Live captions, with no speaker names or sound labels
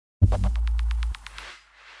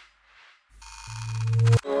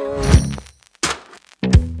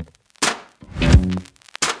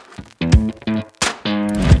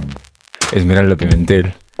Esmeralda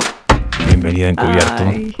Pimentel, bienvenida a Encubierto.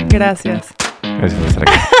 Ay, gracias. Gracias por estar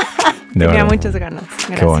aquí. Tenía muchas ganas.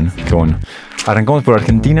 Gracias. Qué bueno, qué bueno. Arrancamos por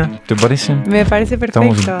Argentina, ¿te parece? Me parece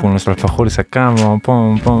perfecto. Estamos con nuestros alfajores acá.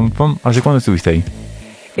 Pum. ¿Hace cuándo estuviste ahí?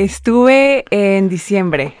 Estuve en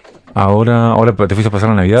diciembre. ¿Ahora te fuiste a pasar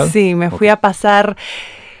la Navidad? Sí, me fui a pasar.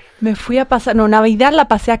 No, Navidad la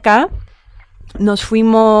pasé acá. Nos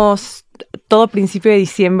fuimos todo principio de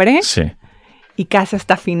diciembre. Sí. Y casi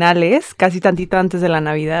hasta finales, casi tantito antes de la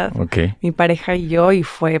Navidad. Ok. Mi pareja y yo, y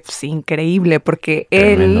fue pues, increíble porque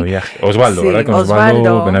Tremendo viaje. Osvaldo, sí, ¿verdad? Con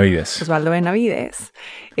Osvaldo Benavides. Osvaldo Benavides.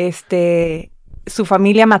 Su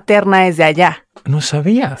familia materna es de allá. No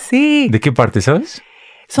sabía. Sí. ¿De qué parte, sabes?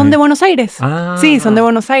 Son de Buenos Aires. Ah. Sí, son de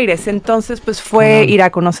Buenos Aires. Entonces, pues fue ir a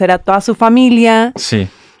conocer a toda su familia. Sí.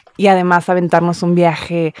 Y además aventarnos un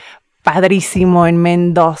viaje padrísimo en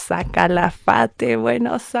Mendoza, Calafate,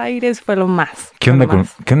 Buenos Aires, fue lo más. ¿Qué onda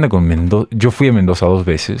con Mendoza? Yo fui a Mendoza 2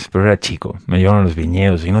 veces, pero era chico. Me llevaron a los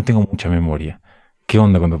viñedos y no tengo mucha memoria. ¿Qué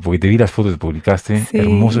onda? Porque te vi las fotos que publicaste, sí.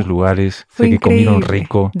 Hermosos lugares, fue sé que increíble. Comieron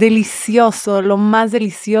rico. Delicioso, lo más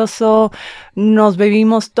delicioso. Nos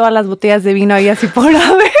bebimos todas las botellas de vino ahí así por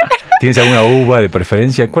haber. ¿Tienes alguna uva de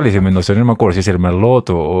preferencia? ¿Cuál es el Mendoza? No me acuerdo si es el Merlot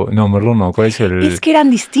o... No, Merlot no. ¿Cuál es el...? Es que eran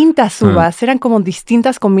distintas uvas, eran como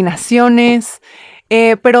distintas combinaciones,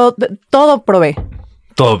 pero todo probé.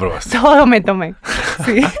 Todo probaste. Todo me tomé,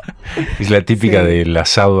 sí. Es la típica del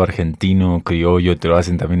asado argentino, criollo, te lo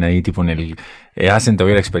hacen también ahí, tipo en el... hacen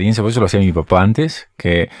todavía la experiencia, por eso lo hacía mi papá antes,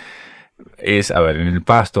 que es, en el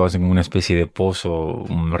pasto hacen como una especie de pozo,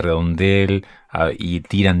 un redondel, y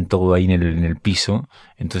tiran todo ahí en el piso.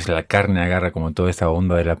 Entonces la carne agarra como toda esta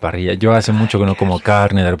onda de la parrilla. Yo hace mucho que no como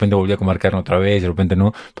carne, de repente volví a comer carne otra vez, de repente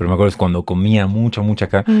no, pero me acuerdo cuando comía mucha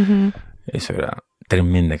carne, eso era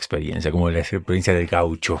tremenda experiencia, como la experiencia del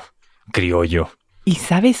gaucho criollo. ¿Y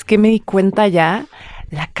sabes qué me di cuenta ya?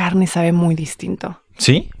 La carne sabe muy distinto.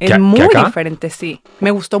 ¿Sí? Es muy diferente, sí.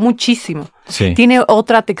 Me gustó muchísimo. Sí. Tiene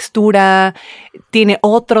otra textura, tiene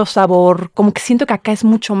otro sabor. Como que siento que acá es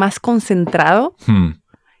mucho más concentrado.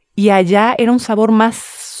 Y allá era un sabor más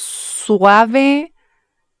suave.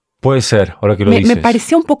 Puede ser, ahora que lo dices. Me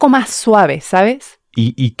parecía un poco más suave, ¿sabes?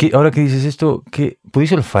 ¿Y qué, ahora que dices esto,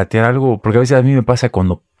 ¿pudiste olfatear algo? Porque a veces a mí me pasa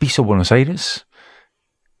cuando piso Buenos Aires,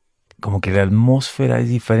 como que la atmósfera es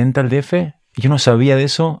diferente al DF. Yo no sabía de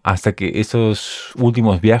eso hasta que estos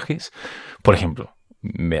últimos viajes, por ejemplo,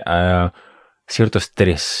 cierto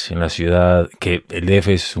estrés en la ciudad, que el DF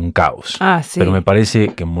es un caos. Sí. Pero me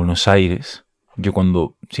parece que en Buenos Aires, yo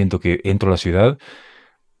cuando siento que entro a la ciudad,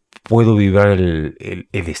 puedo vibrar el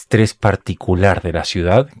estrés particular de la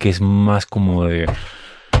ciudad, que es más como de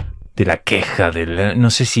la queja, no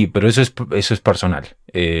sé si, pero eso es personal.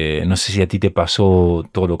 No sé si a ti te pasó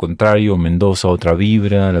todo lo contrario, Mendoza otra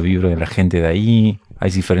vibra, la vibra de la gente de ahí,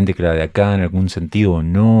 ¿es diferente que la de acá en algún sentido o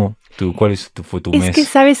no? ¿Cuál fue tu mes? Es que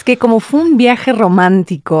sabes que como fue un viaje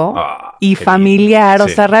romántico y familiar, sí. O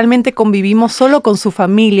sea, realmente convivimos solo con su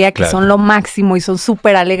familia, que claro. Son lo máximo y son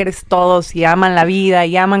súper alegres todos y aman la vida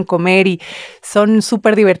y aman comer y son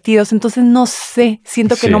súper divertidos. Entonces, no sé,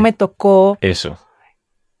 siento que no me tocó... Eso.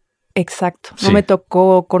 Exacto, no me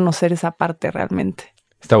tocó conocer esa parte realmente.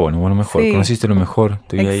 Está bueno, mejor. Sí. Conociste lo mejor.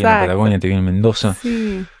 Te vi ahí en la Patagonia, te vi en Mendoza.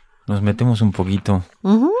 Sí. Nos metemos un poquito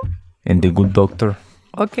en The Good Doctor.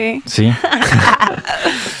 Ok. Sí.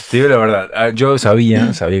 Te digo la verdad, yo sabía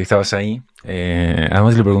que estabas ahí.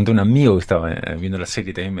 Además le pregunté a un amigo que estaba viendo la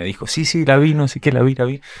serie y también me dijo, sí, la vi, no sé qué, la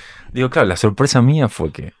vi. Digo, claro, la sorpresa mía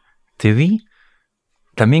fue que te vi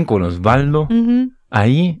también con Osvaldo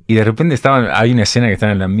ahí y de repente hay una escena que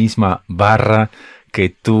están en la misma barra que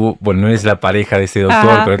tú, no eres la pareja de este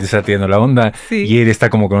doctor, pero te está tirando la onda y él está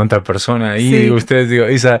como con otra persona ahí. Digo,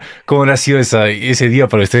 ustedes, ¿cómo ha sido ese día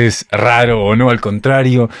para ustedes? ¿Raro o no? Al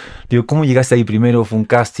contrario. Digo, ¿cómo llegaste ahí primero? ¿Fue un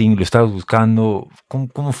casting? ¿Lo estabas buscando?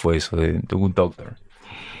 ¿Cómo fue eso de The Good Doctor?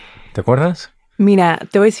 ¿Te acuerdas? Mira,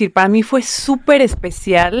 te voy a decir, para mí fue súper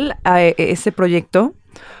especial ese proyecto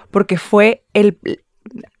porque fue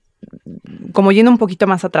como yendo un poquito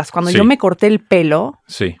más atrás, cuando yo me corté el pelo...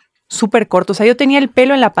 Sí. Súper corto, o sea, yo tenía el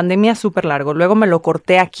pelo en la pandemia súper largo, luego me lo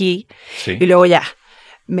corté aquí y luego ya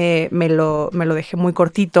me lo dejé muy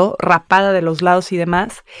cortito, rapada de los lados y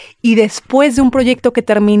demás, y después de un proyecto que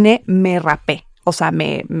terminé, me rapé, o sea,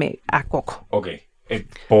 me a coco. Ok,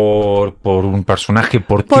 por un personaje,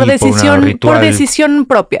 por decisión, por un ritual.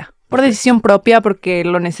 Por decisión propia, porque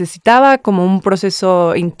lo necesitaba como un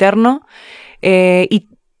proceso interno,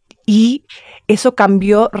 y eso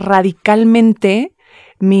cambió radicalmente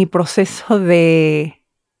mi proceso de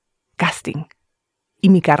casting y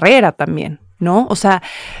mi carrera también, ¿no? O sea,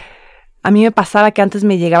 A mí me pasaba que antes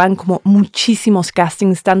me llegaban como muchísimos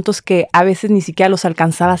castings, tantos que a veces ni siquiera los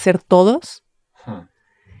alcanzaba a hacer todos.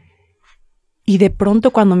 Y de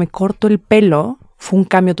pronto cuando me corto el pelo, fue un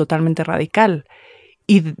cambio totalmente radical.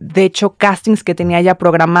 Y de hecho, castings que tenía ya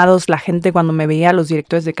programados, la gente cuando me veía, los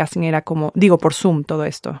directores de casting era como, digo, por Zoom todo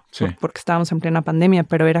esto, sí. Porque estábamos en plena pandemia,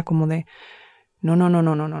 pero era como de,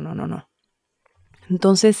 no.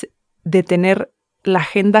 Entonces, de tener la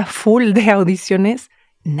agenda full de audiciones,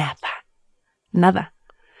 nada.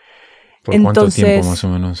 ¿Por cuánto tiempo más o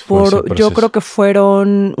menos fue ese proceso? Yo creo que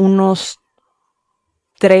fueron unos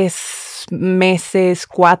 3 meses,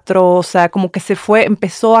 4, o sea, como que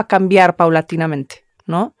empezó a cambiar paulatinamente,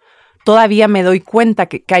 ¿no? Todavía me doy cuenta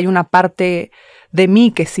que hay una parte de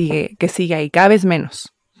mí que sigue ahí, cada vez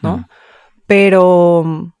menos, ¿no?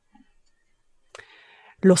 Pero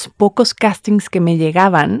los pocos castings que me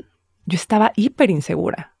llegaban, yo estaba hiper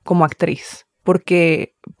insegura como actriz,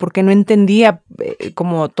 porque no entendía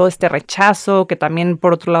como todo este rechazo, que también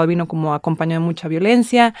por otro lado vino como acompañado de mucha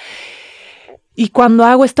violencia. Y cuando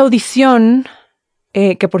hago esta audición,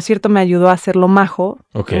 que por cierto me ayudó a hacerlo Majo,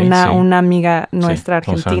 una amiga nuestra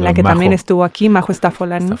argentina que también estuvo aquí, Majo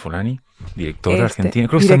Stafolani. Stafolani, directora argentina.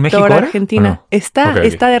 Creo que está en México ahora. Argentina. ¿O no?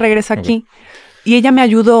 Está de regreso aquí. Y ella me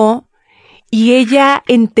ayudó y ella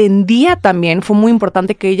entendía también, fue muy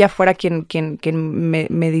importante que ella fuera quien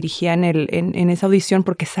me dirigía en esa audición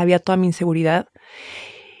porque sabía toda mi inseguridad.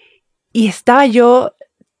 Y estaba yo...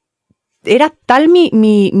 Era tal mi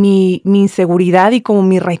inseguridad y como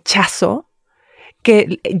mi rechazo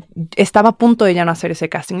que estaba a punto de ya no hacer ese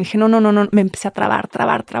casting. Y dije, no. Me empecé a trabar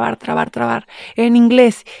en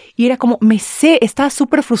inglés. Y era como, estaba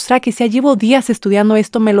súper frustrada que decía, llevo días estudiando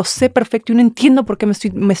esto, me lo sé perfecto y no entiendo por qué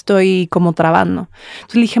me estoy como trabando.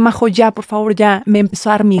 Entonces le dije, Majo, ya, por favor, ya. Me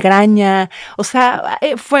empezó a dar migraña. O sea,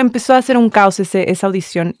 empezó a hacer un caos esa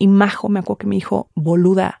audición. Y Majo, me acuerdo que me dijo,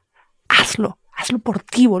 boluda, hazlo por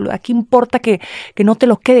ti, boluda. ¿Qué importa que no te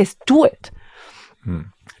lo quedes? Do it.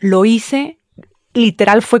 Lo hice.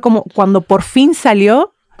 Literal fue como cuando por fin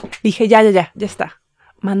salió, dije, ya está.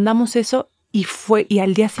 Mandamos eso y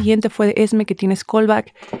al día siguiente fue de Esme que tienes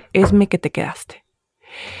callback, Esme que te quedaste.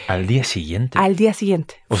 ¿Al día siguiente? Al día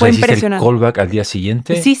siguiente. O fue sea, impresionante. ¿hiciste el callback al día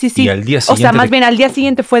siguiente? Sí. Y al día siguiente... O sea, más bien al día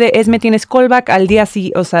siguiente fue de Esme tienes callback, al día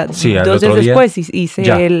siguiente, o sea, 2 días después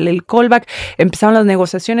hice el callback, empezaron las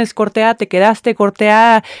negociaciones, corte A, te quedaste, corte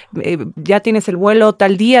A, ya tienes el vuelo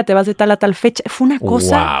tal día, te vas de tal a tal fecha. Fue una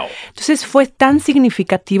cosa... Wow. Entonces fue tan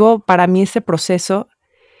significativo para mí ese proceso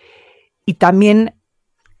y también...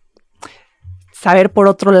 saber por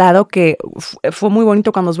otro lado que fue muy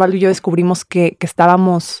bonito cuando Osvaldo y yo descubrimos que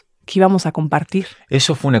íbamos a compartir.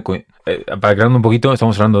 Eso fue una... para aclarar un poquito,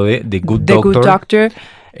 estamos hablando de The Good The Doctor. Good Doctor.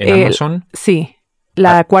 ¿En Amazon? Sí,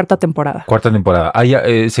 la 4th temporada. 4th temporada.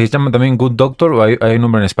 ¿Se llama también Good Doctor o hay un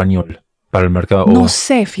nombre en español para el mercado? No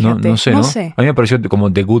sé, fíjate. No sé. A mí me pareció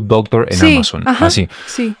como The Good Doctor en Amazon. Ajá, así.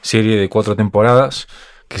 Sí. Serie de 4 temporadas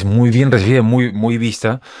que es muy bien recibida, muy, muy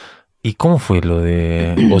vista. ¿Y cómo fue lo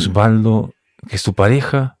de Osvaldo, que es tu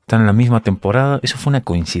pareja, están en la misma temporada? ¿Eso fue una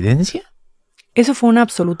coincidencia? Eso fue una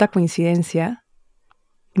absoluta coincidencia.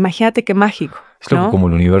 Imagínate qué mágico. Es loco como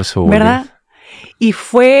el universo. ¿Verdad? Y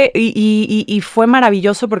fue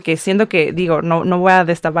maravilloso porque siento que, digo, no voy a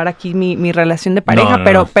destapar aquí mi relación de pareja,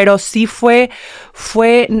 pero sí fue,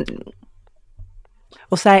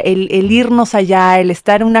 o sea, el irnos allá, el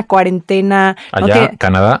estar en una cuarentena. Allá,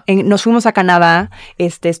 Canadá. Nos fuimos a Canadá,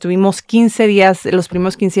 estuvimos 15 días, los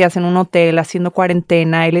primeros 15 días en un hotel haciendo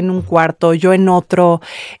cuarentena, él en un cuarto, yo en otro,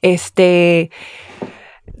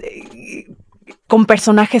 con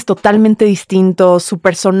personajes totalmente distintos. Su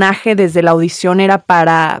personaje desde la audición era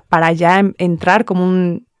para ya entrar como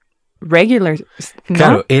un regular, ¿no?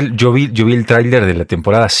 Claro, yo vi el tráiler de la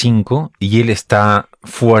temporada 5 y él está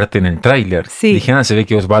fuerte en el tráiler. Sí. Dije, se ve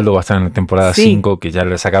que Osvaldo va a estar en la temporada 5, que ya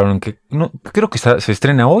le sacaron, creo que se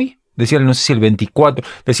estrena hoy. Decía, no sé si el 24,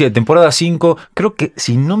 decía temporada 5, creo que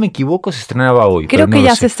si no me equivoco se estrenaba hoy. Creo que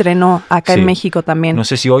ya se estrenó acá en México también. No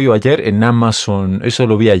sé si hoy o ayer en Amazon, eso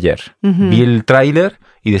lo vi ayer. Vi el tráiler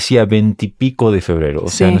y decía 20 y pico de febrero, o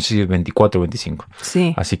sea, no sé si el 24 o 25.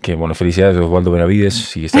 Sí. Así que, bueno, felicidades Osvaldo Benavides,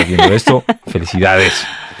 si estás viendo esto, felicidades.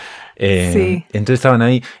 Entonces estaban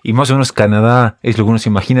ahí, y más o menos Canadá, ¿es lo que uno se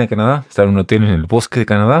imagina de Canadá? ¿Estar en un hotel en el bosque de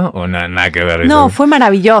Canadá? ¿O nada que ver? No, fue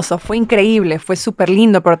maravilloso, fue increíble, fue súper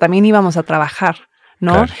lindo, pero también íbamos a trabajar,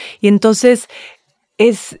 ¿no? Claro. Y entonces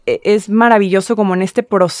es maravilloso como en este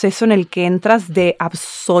proceso en el que entras de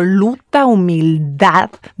absoluta humildad,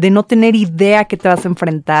 de no tener idea que te vas a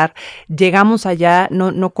enfrentar. Llegamos allá,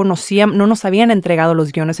 no conocíamos, no nos habían entregado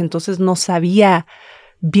los guiones, entonces no sabía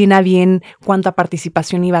bien a bien cuánta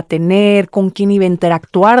participación iba a tener, con quién iba a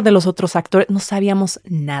interactuar de los otros actores. No sabíamos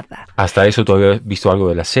nada. ¿Hasta eso tú habías visto algo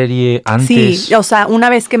de la serie antes? Sí, o sea, una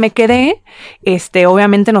vez que me quedé,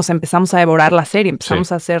 obviamente nos empezamos a devorar la serie,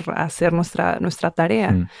 empezamos a hacer nuestra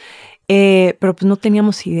tarea. Pero pues no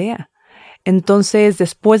teníamos idea. Entonces,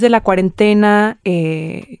 después de la cuarentena,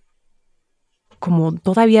 como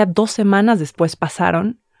todavía 2 semanas después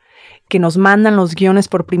pasaron, que nos mandan los guiones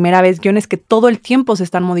por primera vez, guiones que todo el tiempo se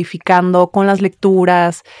están modificando con las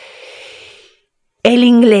lecturas, el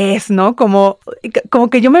inglés, ¿no? Como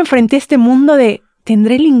que yo me enfrenté a este mundo de,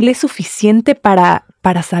 ¿tendré el inglés suficiente para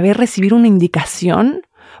saber recibir una indicación?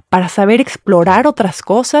 ¿Para saber explorar otras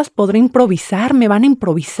cosas? ¿Podré improvisar? ¿Me van a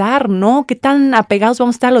improvisar? ¿No? ¿Qué tan apegados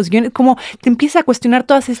vamos a estar a los guiones? Como te empieza a cuestionar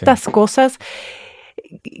todas estas cosas.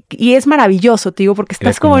 Y es maravilloso, te digo, porque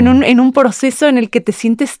estás como en un proceso en el que te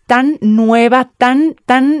sientes tan nueva, tan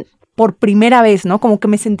por primera vez, ¿no? Como que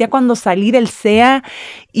me sentía cuando salí del CEA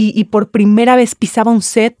y por primera vez pisaba un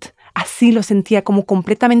set. Así lo sentía, como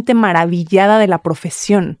completamente maravillada de la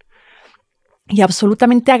profesión y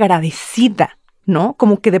absolutamente agradecida, ¿no?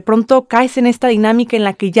 Como que de pronto caes en esta dinámica en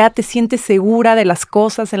la que ya te sientes segura de las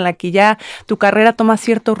cosas, en la que ya tu carrera toma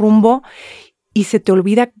cierto rumbo y se te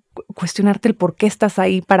olvida cuestionarte el por qué estás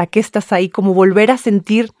ahí, para qué estás ahí, como volver a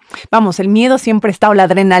sentir, vamos, el miedo siempre está, o la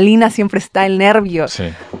adrenalina siempre está, el nervio,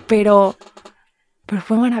 pero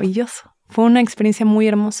fue maravilloso, fue una experiencia muy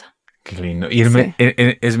hermosa. Qué lindo. Y Esme,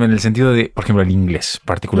 en el sentido de, por ejemplo, el inglés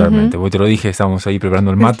particularmente. Porque te lo dije, estábamos ahí preparando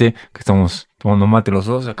el mate, que estamos tomando mate los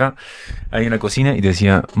dos acá, ahí en la cocina, y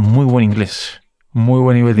decía, muy buen inglés, muy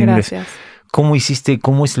buen nivel de inglés. ¿Cómo hiciste,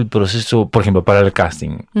 cómo es el proceso, por ejemplo, para el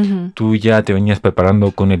casting? ¿Tú ya te venías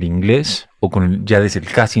preparando con el inglés? ¿O ya desde el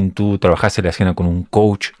casting tú trabajaste la escena con un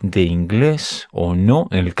coach de inglés o no?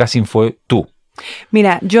 En el casting fue tú.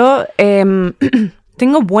 Mira, yo...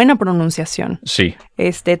 tengo buena pronunciación. Sí.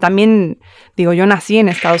 También, digo, yo nací en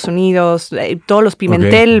Estados Unidos, todos los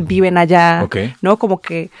Pimentel viven allá, ¿no? Como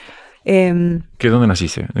que... ¿Dónde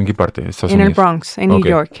naciste? ¿En qué parte de Estados Unidos? En el Bronx, en New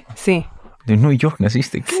York, sí. ¿De New York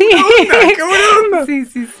naciste? ¡Qué buena onda!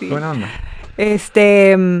 Sí. ¡Qué buena onda!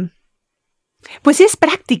 Pues sí es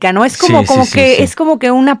práctica, ¿no? Es como, es como que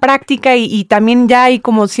una práctica y también ya hay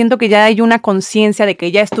como, siento que ya hay una conciencia de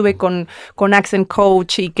que ya estuve con accent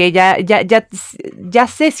coach y que ya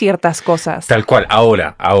sé ciertas cosas. Tal cual,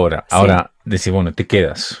 ahora, decir, bueno, te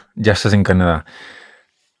quedas, ya estás en Canadá.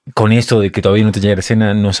 Con esto de que todavía no te llega la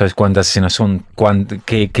escena, no sabes cuántas escenas son,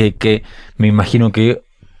 me imagino que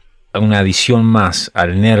una adición más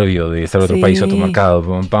al nervio de estar en otro país, otro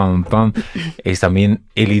mercado, es también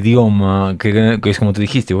el idioma, que es como tú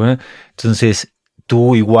dijiste, ¿bueno? Entonces,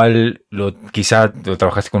 tú igual quizá lo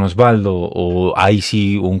trabajaste con Osvaldo, o ahí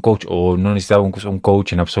sí un coach, o no necesitaba un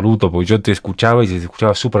coach en absoluto, porque yo te escuchaba y se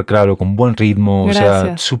escuchaba súper claro, con buen ritmo,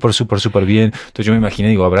 gracias. O sea, súper bien. Entonces yo me imaginé,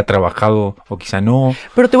 digo, habrá trabajado, o quizá no.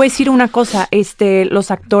 Pero te voy a decir una cosa,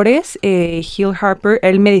 los actores, Hill Harper,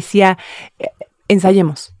 él me decía,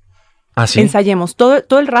 ensayemos. ¿Ah, sí? Ensayemos.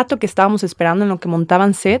 Todo el rato que estábamos esperando en lo que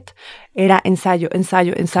montaban set, era ensayo.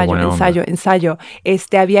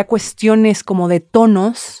 Había cuestiones como de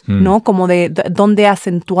tonos, ¿no? Como de dónde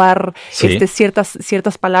acentuar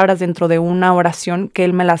ciertas palabras dentro de una oración que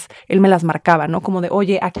él me las marcaba, ¿no? Como de,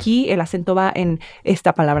 oye, aquí el acento va en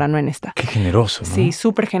esta palabra, no en esta. Qué generoso, ¿no? Sí,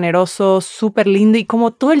 súper generoso, súper lindo. Y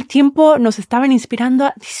como todo el tiempo nos estaban inspirando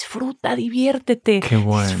a disfruta, diviértete, qué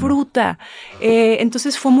bueno. Disfruta.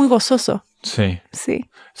 Entonces fue muy gozoso. Sí. Sí.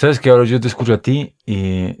 Sabes que ahora yo te escucho a ti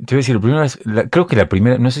y te voy a decir, creo que la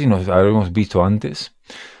primera, no sé si nos habremos visto antes,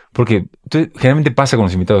 porque generalmente pasa con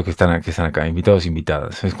los invitados que están acá, invitados e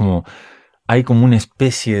invitadas. Es como, hay como una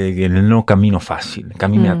especie de no camino fácil, que a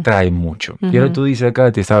mí me atrae mucho. Y ahora tú dices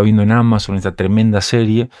acá, te estaba viendo en Amazon esta tremenda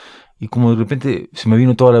serie, y como de repente se me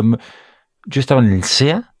vino yo estaba en el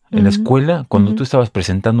CEA, en la escuela, cuando tú estabas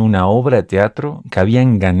presentando una obra de teatro que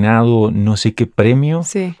habían ganado no sé qué premio,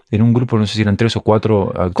 en un grupo, no sé si eran 3 o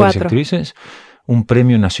 4 actores y actrices, un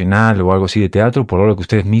premio nacional o algo así de teatro, por lo que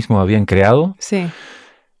ustedes mismos habían creado. Sí.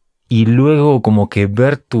 Y luego como que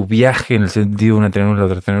ver tu viaje en el sentido de una telenovela,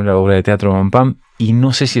 otra telenovela, obra de teatro, y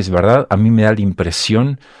no sé si es verdad, a mí me da la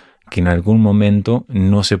impresión que en algún momento,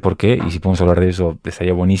 no sé por qué, y si podemos hablar de eso,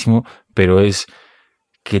 estaría buenísimo, pero es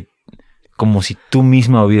que como si tú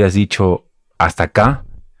misma hubieras dicho hasta acá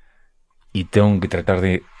y tengo que tratar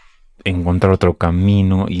de encontrar otro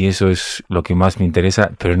camino, y eso es lo que más me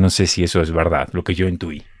interesa, pero no sé si eso es verdad, lo que yo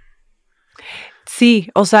intuí. Sí,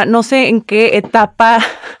 o sea, no sé en qué etapa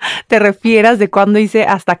te refieras de cuando hice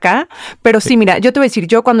hasta acá, pero sí, mira, yo te voy a decir,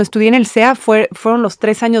 yo cuando estudié en el CEA fueron los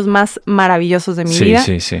 3 años más maravillosos de mi vida.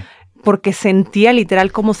 Sí. porque sentía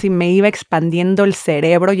literal como si me iba expandiendo el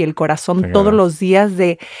cerebro y el corazón todos los días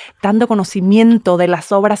de tanto conocimiento de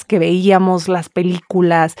las obras que veíamos, las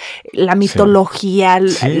películas, la mitología,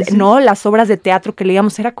 ¿no? Las obras de teatro que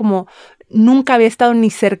leíamos. Era como, nunca había estado ni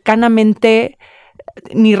cercanamente,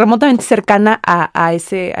 ni remotamente cercana a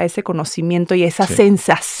ese conocimiento y a esa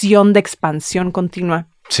sensación de expansión continua.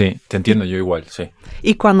 Sí, te entiendo, yo igual, sí.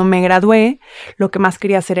 Y cuando me gradué, lo que más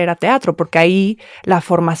quería hacer era teatro, porque ahí la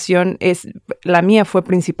formación la mía fue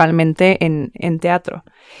principalmente en teatro.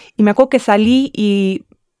 Y me acuerdo que salí y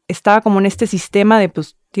estaba como en este sistema de,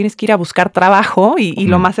 pues, tienes que ir a buscar trabajo y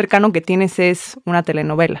lo más cercano que tienes es una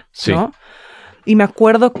telenovela, ¿no? Y me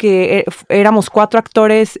acuerdo que éramos 4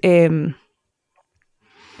 actores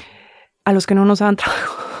a los que no nos daban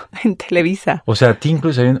trabajo en Televisa. O sea, ¿a ti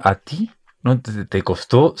no te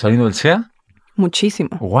costó saliendo del SEA? Muchísimo.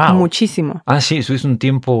 Wow. Muchísimo. Ah, sí, eso es un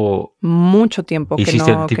tiempo. Mucho tiempo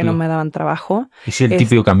que no me daban trabajo. Hiciste el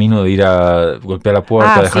típico camino de ir a golpear la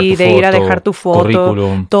puerta, dejar tu foto. Ir a dejar tu foto.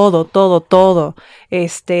 Currículum. Todo.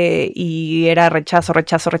 Y era rechazo.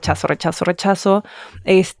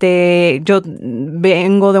 Yo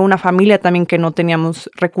vengo de una familia también que no teníamos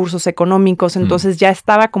recursos económicos, entonces ya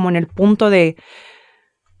estaba como en el punto de,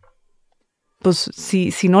 pues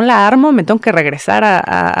si no la armo, me tengo que regresar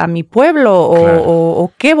a mi pueblo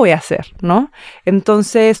o qué voy a hacer, ¿no?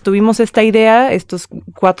 Entonces tuvimos esta idea, estos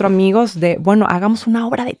 4 amigos, de, bueno, hagamos una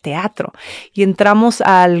obra de teatro. Y entramos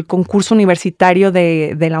al concurso universitario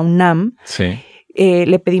de la UNAM. Sí.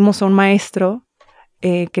 Le pedimos a un maestro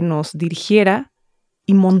que nos dirigiera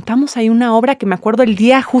y montamos ahí una obra que me acuerdo el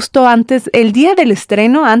día justo antes, el día del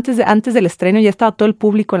estreno, antes del estreno, ya estaba todo el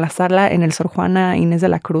público en la sala, en el Sor Juana Inés de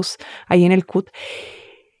la Cruz, ahí en el CUT.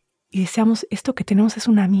 Y decíamos, esto que tenemos es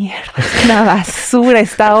una mierda, es una basura,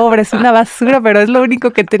 esta obra es una basura, pero es lo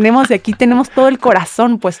único que tenemos y aquí tenemos todo el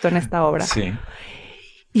corazón puesto en esta obra. Sí.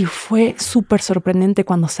 Y fue súper sorprendente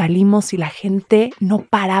cuando salimos y la gente no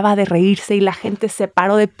paraba de reírse y la gente se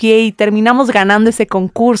paró de pie y terminamos ganando ese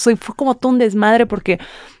concurso y fue como todo un desmadre porque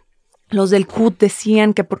los del CUT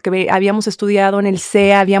decían que porque habíamos estudiado en el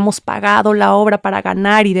SEA, habíamos pagado la obra para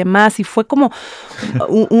ganar y demás y fue como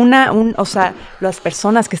o sea, las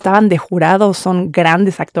personas que estaban de jurado son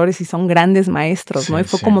grandes actores y son grandes maestros, ¿no? Y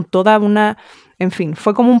fue como toda una... En fin,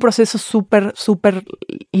 fue como un proceso súper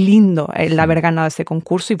lindo el haber ganado ese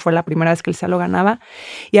concurso y fue la primera vez que el SEA lo ganaba.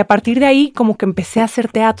 Y a partir de ahí como que empecé a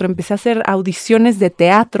hacer teatro, empecé a hacer audiciones de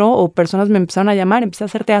teatro o personas me empezaron a llamar, empecé a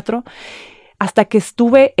hacer teatro hasta que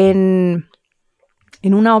estuve en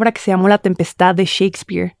una obra que se llamó La Tempestad de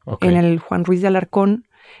Shakespeare, en el Juan Ruiz de Alarcón,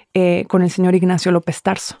 con el señor Ignacio López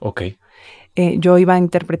Tarso. Yo iba a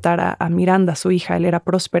interpretar a Miranda, su hija, él era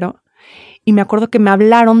Próspero. Y me acuerdo que me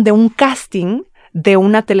hablaron de un casting de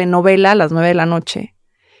una telenovela a las 9 de la noche.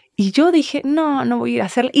 Y yo dije, no voy a ir a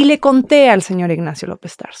hacerla. Y le conté al señor Ignacio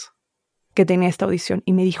López Tarso que tenía esta audición.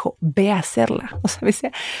 Y me dijo, ve a hacerla. O sea, me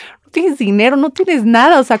decía, no tienes dinero, no tienes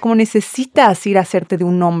nada. O sea, como necesitas ir a hacerte de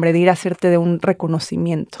un nombre, de ir a hacerte de un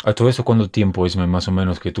reconocimiento. ¿A todo eso cuánto tiempo es más o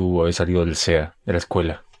menos que tú habías salido del SEA, de la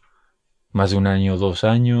escuela? ¿Más de 1 año, 2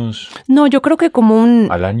 años? No, yo creo que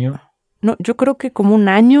como ¿Al año? No, yo creo que como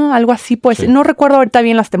 1 año, algo así, pues. Sí. No recuerdo ahorita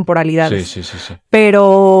bien las temporalidades. Sí.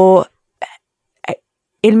 Pero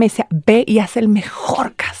él me decía, ve y haz el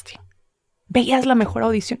mejor casting. Ve y haz la mejor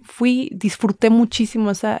audición. Disfruté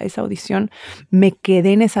muchísimo esa audición. Me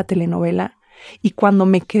quedé en esa telenovela. Y cuando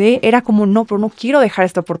me quedé, era como, no, pero no quiero dejar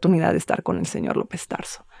esta oportunidad de estar con el señor López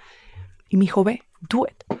Tarso. Y me dijo, ve, do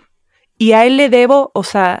it. Y a él le debo, o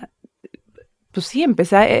sea... Pues sí,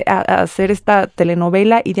 empecé a hacer esta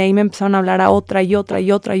telenovela y de ahí me empezaron a hablar a otra y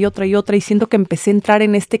siento que empecé a entrar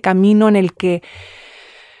en este camino en el que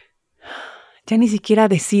ya ni siquiera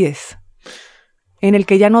decides, en el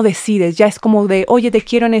que ya no decides, ya es como de, oye, te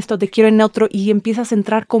quiero en esto, te quiero en otro y empiezas a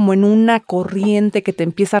entrar como en una corriente que te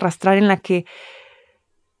empieza a arrastrar en la que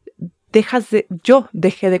yo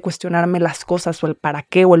dejé de cuestionarme las cosas o el para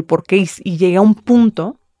qué o el por qué y llegué a un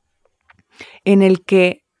punto en el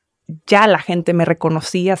que ya la gente me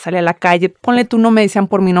reconocía, salía a la calle, ponle tú, no me decían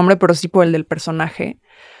por mi nombre, pero sí por el del personaje,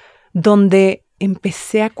 donde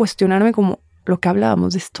empecé a cuestionarme como lo que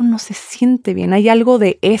hablábamos, de esto no se siente bien, hay algo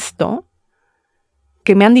de esto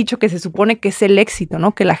que me han dicho que se supone que es el éxito,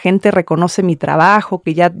 ¿no? Que la gente reconoce mi trabajo,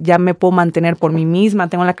 que ya me puedo mantener por mí misma,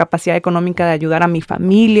 tengo la capacidad económica de ayudar a mi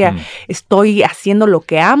familia, estoy haciendo lo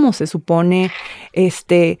que amo, se supone,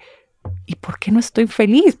 ¿y por qué no estoy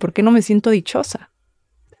feliz? ¿Por qué no me siento dichosa?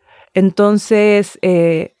 Entonces...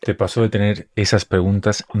 ¿Te pasó de tener esas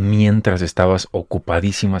preguntas mientras estabas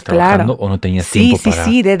ocupadísimas trabajando o no tenías tiempo para...?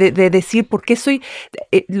 Sí, de decir, ¿por qué soy...?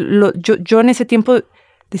 Yo en ese tiempo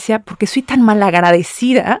decía, ¿por qué soy tan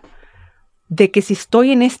malagradecida de que si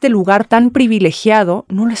estoy en este lugar tan privilegiado,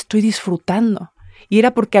 no lo estoy disfrutando? Y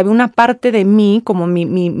era porque había una parte de mí, como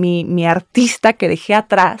mi artista, que dejé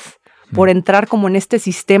atrás por entrar como en este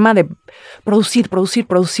sistema de producir,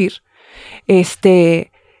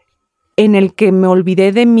 en el que me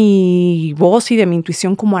olvidé de mi voz y de mi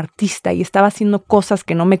intuición como artista y estaba haciendo cosas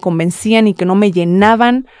que no me convencían y que no me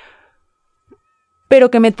llenaban,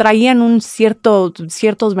 pero que me traían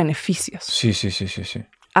ciertos beneficios. Sí.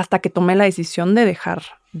 Hasta que tomé la decisión de dejar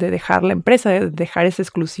la empresa, de dejar esa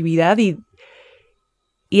exclusividad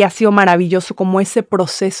y ha sido maravilloso como ese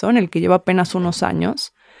proceso en el que llevo apenas unos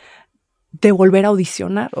años de volver a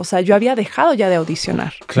audicionar. O sea, yo había dejado ya de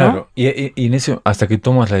audicionar. Claro, ¿no? y en eso, hasta que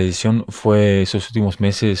tomas la decisión, ¿fue esos últimos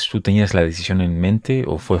meses, tú tenías la decisión en mente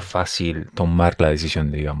o fue fácil tomar la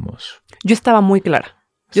decisión, digamos? Yo estaba muy clara.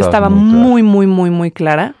 Yo estaba muy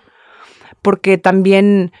clara. Porque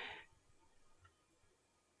también...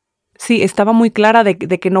 Sí, estaba muy clara de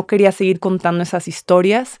que no quería seguir contando esas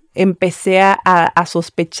historias. Empecé a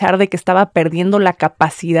sospechar de que estaba perdiendo la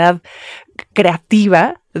capacidad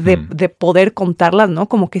creativa de poder contarlas, ¿no?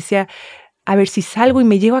 Como que decía, a ver, si salgo y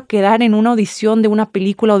me llego a quedar en una audición de una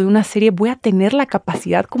película o de una serie, voy a tener la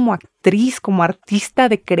capacidad como actriz, como artista,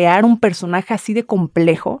 de crear un personaje así de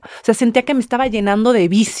complejo. O sea, sentía que me estaba llenando de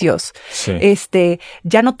vicios. Sí.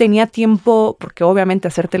 Ya no tenía tiempo, porque obviamente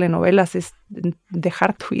hacer telenovelas es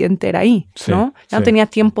dejar tu vida entera ahí, ¿no? Ya no tenía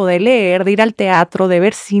tiempo de leer, de ir al teatro, de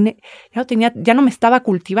ver cine. Ya no me estaba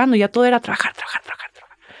cultivando, ya todo era trabajar.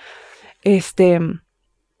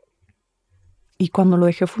 Y cuando lo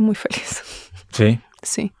dejé fui muy feliz. ¿Sí?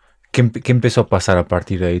 Sí. ¿Qué empezó a pasar a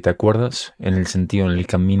partir de ahí? ¿Te acuerdas? En el sentido, en el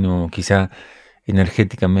camino, quizá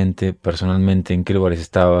energéticamente, personalmente, ¿en qué lugares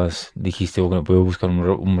estabas? ¿Dijiste, bueno, voy a buscar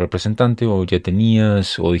un representante? ¿O ya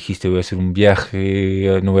tenías? ¿O dijiste, voy a hacer un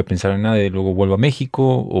viaje, no voy a pensar en nada y luego vuelvo a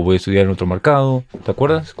México? ¿O voy a estudiar en otro mercado? ¿Te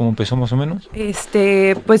acuerdas cómo empezó más o menos?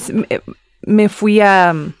 Pues me fui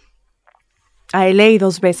a LA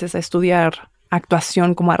 2 veces a estudiar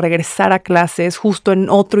actuación, como a regresar a clases, justo en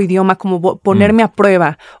otro idioma, como ponerme a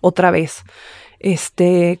prueba otra vez,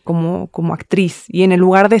 como actriz. Y en el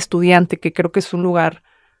lugar de estudiante, que creo que es un lugar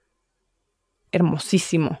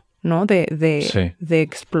hermosísimo, ¿no? De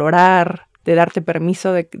explorar, de darte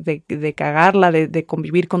permiso de cagarla, de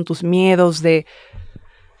convivir con tus miedos,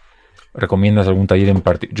 ¿Recomiendas algún taller en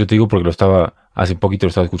particular? Yo te digo porque hace poquito lo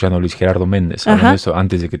estaba escuchando a Luis Gerardo Méndez, hablando de eso,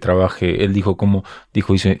 antes de que trabaje. Él dijo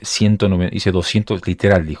hice 200,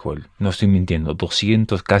 literal, dijo él, no estoy mintiendo,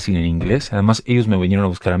 200 casi en inglés. Además, ellos me vinieron a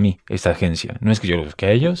buscar a mí, esta agencia. No es que yo los busqué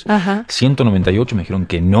a ellos. 198 me dijeron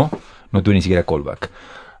que no tuve ni siquiera callback.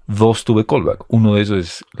 2 tuve callback. Uno de esos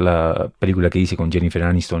es la película que hice con Jennifer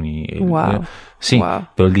Aniston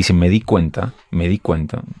pero él dice, me di cuenta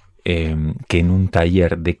que en un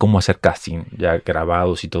taller de cómo hacer casting, ya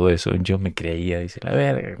grabados y todo eso, yo me creía, dice, la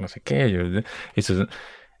verga, no sé qué.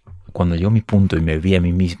 Cuando llegó mi punto y me vi a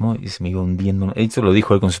mí mismo, me iba hundiendo. Esto lo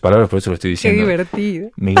dijo él con sus palabras, por eso lo estoy diciendo. Qué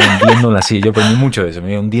divertido. Me iba hundiendo en la silla. Yo aprendí mucho de eso.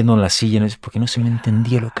 Me iba hundiendo en la silla porque no se me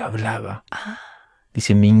entendía lo que hablaba.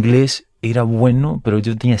 Dice, mi inglés era bueno, pero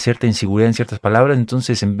yo tenía cierta inseguridad en ciertas palabras,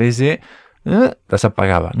 entonces en vez de las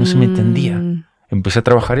apagaba. No se me entendía. Empecé a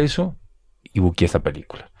trabajar eso y busqué esta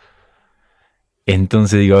película.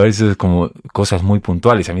 Entonces digo, a veces es como cosas muy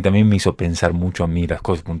puntuales. A mí también me hizo pensar mucho a mí las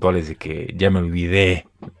cosas puntuales de que ya me olvidé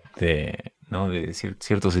de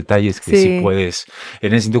ciertos detalles que sí puedes.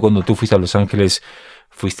 En ese sentido, cuando tú fuiste a Los Ángeles,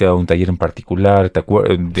 fuiste a un taller en particular, ¿te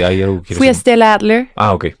acuerdas? ¿De ahí algo que fui a Stella Adler.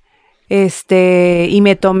 Ah, ok. Y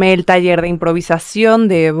me tomé el taller de improvisación,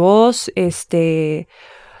 de voz, de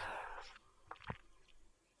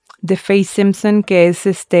Faye Simpson, que es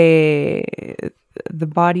The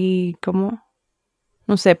Body, ¿cómo?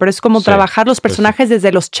 No sé, pero es como trabajar los personajes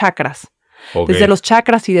desde los chakras. Okay. Desde los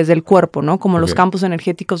chakras y desde el cuerpo, ¿no? Como los campos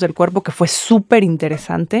energéticos del cuerpo, que fue súper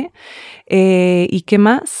interesante. ¿Y qué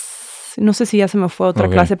más? No sé si ya se me fue a otra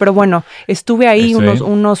clase, pero bueno, estuve ahí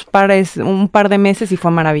un par de meses y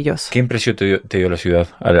fue maravilloso. ¿Qué impresión te dio la ciudad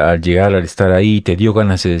al llegar, al estar ahí? ¿Te dio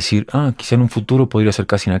ganas de decir, quizá en un futuro podría hacer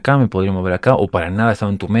casting acá, me podría mover acá, o para nada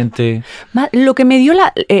estaba en tu mente? Lo que me dio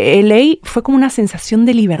LA fue como una sensación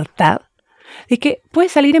de libertad, de que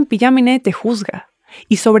puedes salir en pijama y nadie te juzga.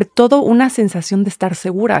 Y sobre todo una sensación de estar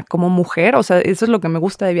segura como mujer. O sea, eso es lo que me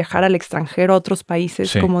gusta de viajar al extranjero, a otros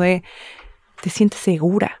países, como de te sientes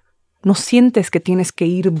segura. No sientes que tienes que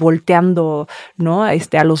ir volteando, ¿no?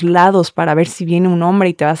 A los lados para ver si viene un hombre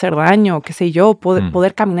y te va a hacer daño, qué sé yo,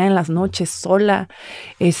 poder caminar en las noches sola.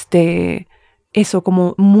 Eso,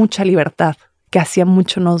 como mucha libertad que hacía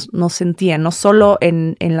mucho no sentía, no solo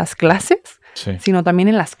en las clases, sino también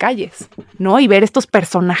en las calles, ¿no? Y ver estos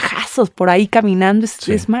personajazos por ahí caminando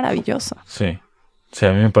es maravilloso. Sí. O sea,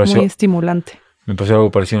 a mí me pareció... Muy estimulante. Me pasó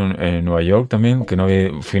algo parecido en Nueva York también,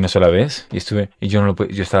 que fui una sola vez y yo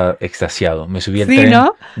estaba extasiado. Me subí al tren,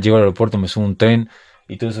 ¿no? Llego al aeropuerto, me subo a un tren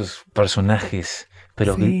y todos esos personajes,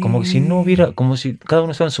 pero como si no hubiera, como si cada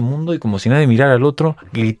uno estaba en su mundo y como si nadie mirara al otro,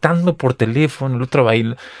 gritando por teléfono, el otro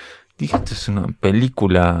baila. Dije, esto es una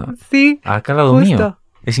película acá al lado mío.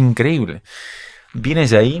 Es increíble. Vienes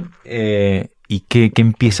de ahí y ¿qué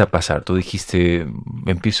empieza a pasar? Tú dijiste,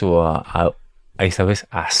 empiezo a esta vez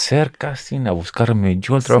a hacer casting, a buscarme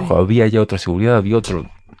yo el trabajo. Había ya otra seguridad, había otro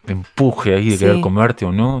empuje ahí de querer comerte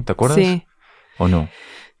o no, ¿te acuerdas? Sí. ¿O no?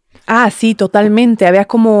 Sí, totalmente. Había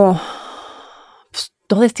como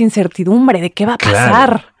toda esta incertidumbre de qué va a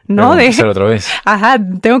pasar, ¿no? Tengo que empezar otra vez.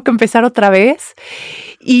 Tengo que empezar otra vez.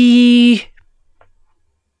 Y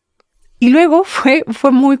luego fue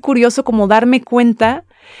muy curioso como darme cuenta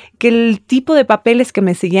que el tipo de papeles que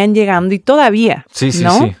me seguían llegando y todavía,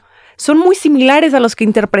 ¿no? Son muy similares a los que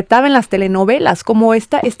interpretaba en las telenovelas, como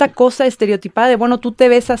esta cosa estereotipada de, bueno, tú te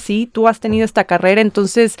ves así, tú has tenido esta carrera,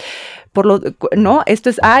 entonces, no, esto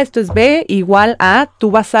es A, esto es B, igual a,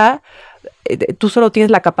 tú solo tienes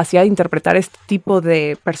la capacidad de interpretar este tipo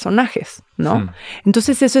de personajes, ¿no?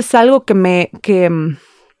 Entonces eso es algo que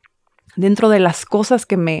dentro de las cosas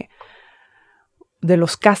de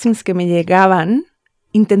los castings que me llegaban,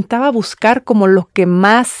 intentaba buscar como lo que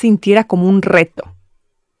más sintiera como un reto.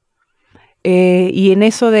 Y en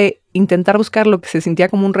eso de intentar buscar lo que se sentía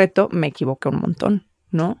como un reto, me equivoqué un montón,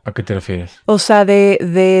 ¿no? ¿A qué te refieres? O sea,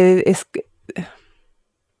 de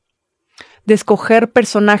escoger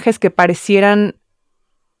personajes que parecieran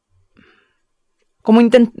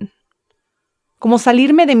como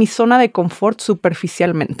salirme de mi zona de confort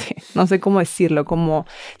superficialmente. No sé cómo decirlo, como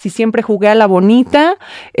si siempre jugué a la bonita,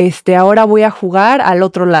 ahora voy a jugar al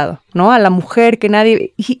otro lado, ¿no? A la mujer que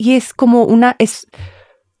nadie... Y es como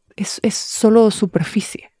es solo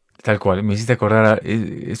superficie. Tal cual, me hiciste acordar,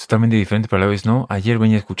 es totalmente diferente, pero a la vez no. Ayer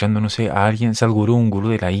venía escuchando, no sé, a alguien, un gurú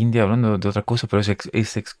de la India hablando de otra cosa, pero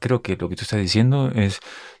creo que lo que tú estás diciendo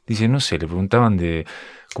dice, no sé, le preguntaban de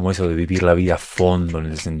como eso de vivir la vida a fondo en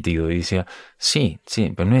el sentido, y decía, sí,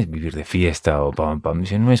 pero no es vivir de fiesta o pam.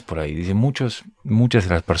 Dice, no es por ahí. Dice, muchas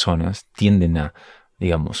de las personas tienden a,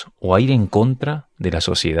 digamos, o a ir en contra de la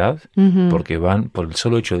sociedad, porque van por el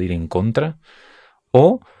solo hecho de ir en contra,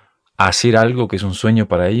 o hacer algo que es un sueño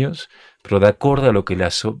para ellos, pero de acuerdo a lo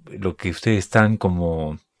que ustedes están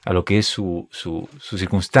como, a lo que es su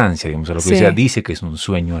circunstancia, digamos, a lo que sea, dice que es un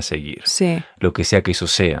sueño a seguir. Sí. Lo que sea que eso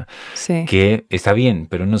sea. Sí. Que está bien,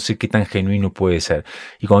 pero no sé qué tan genuino puede ser.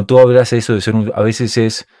 Y cuando tú hablas de eso, a veces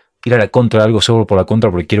es ir a la contra de algo solo por la contra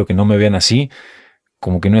porque quiero que no me vean así,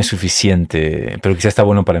 como que no es suficiente, pero quizás está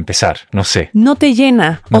bueno para empezar, no sé. No te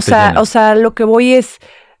llena. O sea, lo que voy es...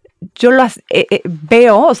 Yo las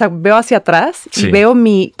veo hacia atrás y veo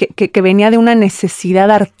que venía de una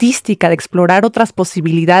necesidad artística de explorar otras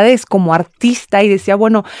posibilidades como artista y decía,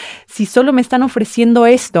 bueno, si solo me están ofreciendo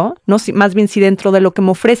esto, no, más bien si dentro de lo que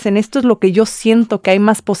me ofrecen esto es lo que yo siento que hay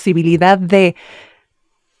más posibilidad de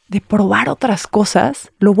probar otras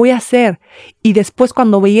cosas, lo voy a hacer. Y después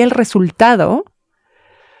cuando veía el resultado...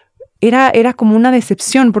 Era como una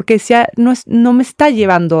decepción porque decía, no me está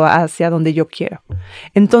llevando hacia donde yo quiero.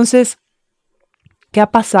 Entonces, ¿qué ha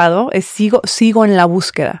pasado? Sigo en la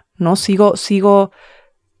búsqueda, ¿no? Sigo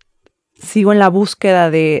en la búsqueda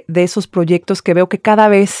de esos proyectos que veo que cada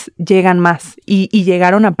vez llegan más y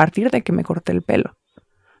llegaron a partir de que me corté el pelo,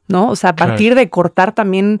 ¿no? O sea, a partir de cortar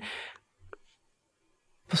también,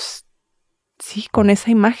 pues, sí, con esa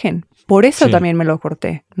imagen. Por eso también me lo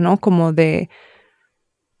corté, ¿no? Como de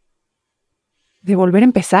volver a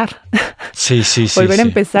empezar. Sí. Volver a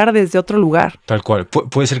empezar desde otro lugar. Tal cual.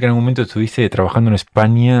 Puede ser que en algún momento estuviste trabajando en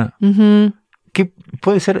España. ¿Qué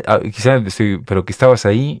puede ser? Quizás, pero que estabas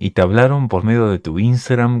ahí y te hablaron por medio de tu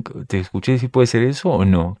Instagram. ¿Te escuché decir puede ser eso o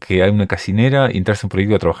no? ¿Que hay una casinera y entraste en un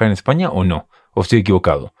proyecto a trabajar en España o no? ¿O estoy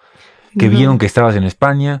equivocado? ¿Que vieron que estabas en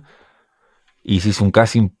España y hiciste un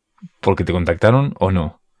casting porque te contactaron o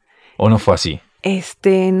no? ¿O no fue así?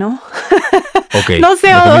 No. Okay. No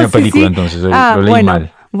sé, película, entonces, lo leí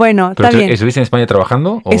mal. Bueno, está bien. ¿Estuviste en España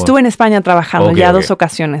trabajando? Estuve en España trabajando 2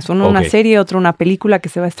 ocasiones. Una serie, otra una película que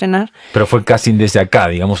se va a estrenar. Pero fue casting desde acá,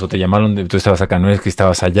 digamos, o te llamaron, tú estabas acá, no es que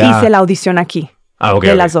estabas allá. Hice la audición aquí.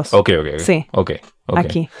 De las 2. Ok. Sí. Ok.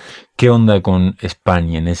 Aquí. ¿Qué onda con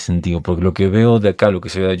España en ese sentido? Porque lo que veo de acá, lo que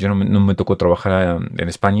se ve, yo no me tocó trabajar en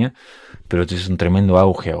España, pero es un tremendo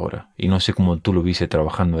auge ahora. Y no sé cómo tú lo viste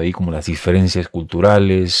trabajando ahí, como las diferencias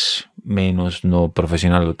culturales, menos, no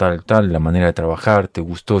profesional o tal, la manera de trabajar. ¿Te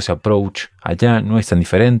gustó ese approach allá? ¿No es tan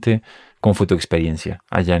diferente? ¿Cómo fue tu experiencia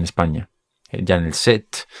allá en España? Ya en el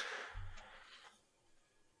set.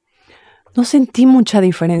 No sentí mucha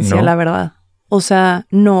diferencia, ¿No? la verdad. O sea,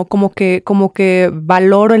 no, como que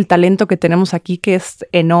valoro el talento que tenemos aquí, que es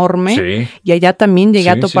enorme. Sí. Y allá también llegué Sí,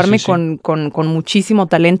 a toparme sí. con muchísimo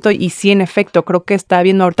talento. Y sí, en efecto, creo que está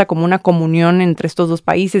habiendo ahorita como una comunión entre estos dos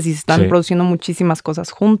países y se están produciendo muchísimas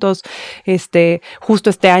cosas juntos. Justo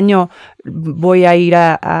este año voy a ir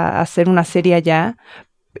a hacer una serie allá,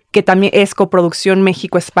 que también es coproducción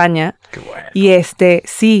México-España. Qué bueno. Y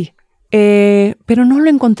sí. Pero no lo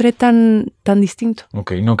encontré tan distinto.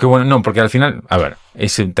 Ok, no, qué bueno. No, porque al final, a ver,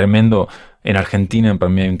 es un tremendo. En Argentina para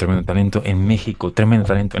mí hay un tremendo talento. En México, tremendo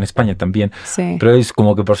talento. En España también. Sí. Pero es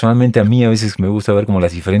como que personalmente a mí a veces me gusta ver como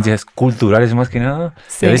las diferencias culturales más que nada.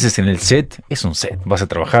 Sí. Y a veces en el set es un set. Vas a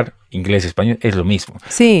trabajar inglés, español, es lo mismo.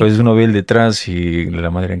 Sí. Entonces uno ve el detrás y la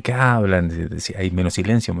manera en que hablan, de si hay menos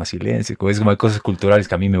silencio, más silencio. Es como hay cosas culturales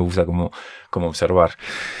que a mí me gusta como observar.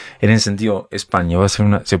 En ese sentido, España, ¿va a ser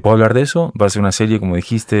 ¿se puede hablar de eso? ¿Va a ser una serie como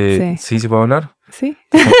dijiste? ¿Sí se puede hablar? Sí.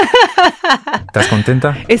 ¿Estás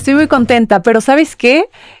contenta? Estoy muy contenta, pero ¿sabes qué?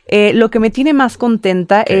 Lo que me tiene más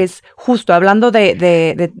contenta es justo hablando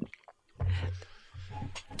de...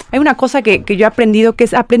 Hay una cosa que yo he aprendido, que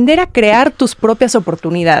es aprender a crear tus propias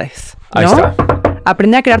oportunidades, ¿no? Ahí está.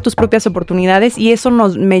 Aprender a crear tus propias oportunidades, y eso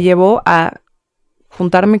me llevó a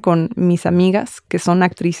juntarme con mis amigas, que son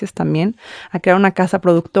actrices también, a crear una casa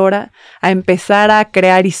productora, a empezar a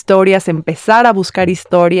crear historias, empezar a buscar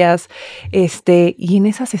historias, y en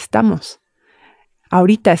esas estamos.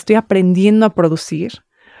 Ahorita estoy aprendiendo a producir.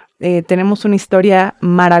 Tenemos una historia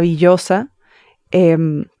maravillosa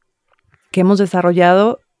que hemos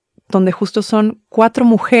desarrollado, donde justo son 4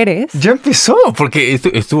 mujeres. Ya empezó, porque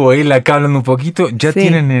estuvo él acá hablando un poquito, ya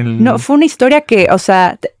tienen el... No, fue una historia que, o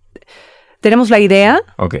sea, tenemos la idea.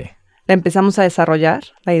 Ok. La empezamos a desarrollar.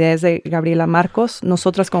 La idea es de Gabriela Marcos.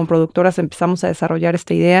 Nosotras como productoras empezamos a desarrollar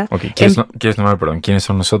esta idea. Ok, ¿quieres nombrar, perdón, quiénes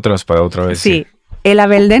son nosotras para otra vez? Sí, Ela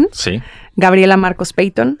Belden, sí. Gabriela Marcos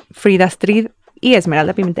Peyton, Frida Astrid y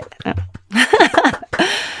Esmeralda Pimentel.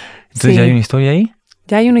 Entonces, ¿ya hay una historia ahí?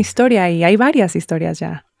 Ya hay una historia ahí, hay varias historias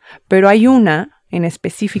ya. Pero hay una en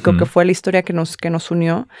específico que fue la historia que nos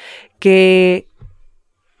unió, que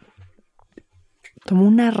tomó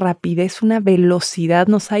una rapidez, una velocidad,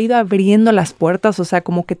 nos ha ido abriendo las puertas. O sea,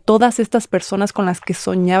 como que todas estas personas con las que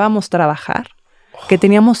soñábamos trabajar, que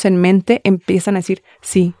teníamos en mente, empiezan a decir,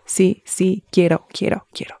 sí, quiero.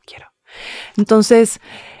 Entonces,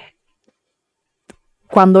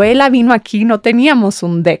 cuando Ela vino aquí, no teníamos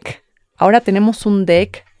un deck. Ahora tenemos un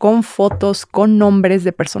deck con fotos, con nombres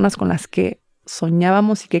de personas con las que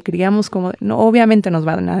soñábamos y que creíamos como... No, obviamente nos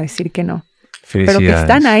van a decir que no. Pero que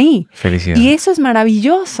están ahí. Felicidades. Y eso es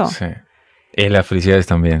maravilloso. Sí. Ela, felicidades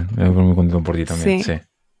también. Me voy muy contento por ti también. Sí.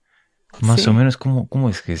 Más o menos, ¿cómo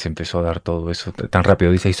es que se empezó a dar todo eso tan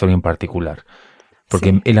rápido, esa historia en particular?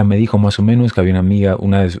 Porque Ela me dijo más o menos que había una amiga,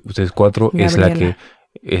 una de ustedes 4, Gabriela. Es la que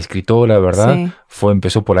escritora, ¿verdad? Sí.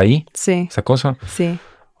 Empezó por ahí, esa cosa. Sí.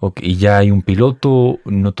 Okay. Y ya hay un piloto,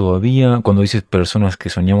 no todavía. Cuando dices personas que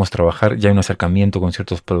soñamos trabajar, ya hay un acercamiento con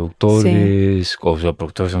ciertos productores, o sea,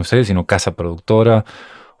 productores no sé, sino casa productora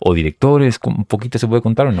o directores. ¿Un poquito se puede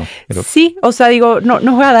contar o no? Pero... Sí, o sea, digo, no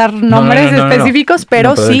voy a dar nombres específicos,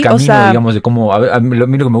 pero sí, el camino, o sea... digamos, de cómo, a mí lo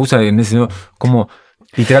que me gusta en ese sentido, como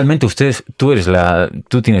literalmente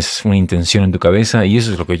tú tienes una intención en tu cabeza y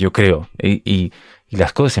eso es lo que yo creo. Y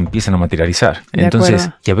las cosas se empiezan a materializar. Entonces,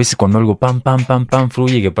 y a veces cuando algo pam,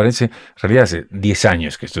 fluye, que parece, en realidad hace 10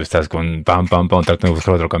 años que tú estás con pam, tratando de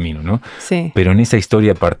buscar otro camino, ¿no? Sí. Pero en esta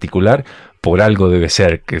historia particular, por algo debe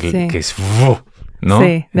ser que es, ¿no?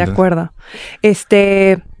 Sí, de acuerdo.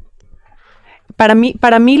 Para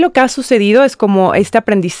mí lo que ha sucedido es como este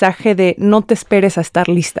aprendizaje de no te esperes a estar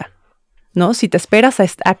lista, ¿no? Si te esperas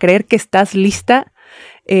a creer que estás lista,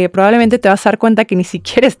 probablemente te vas a dar cuenta que ni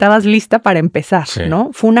siquiera estabas lista para empezar,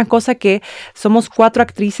 ¿no? Fue una cosa que somos 4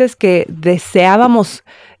 actrices que deseábamos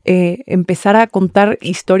empezar a contar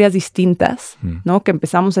historias distintas, ¿no? Que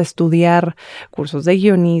empezamos a estudiar cursos de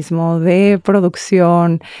guionismo, de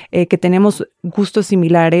producción, que tenemos gustos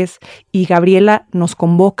similares, y Gabriela nos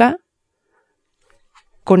convoca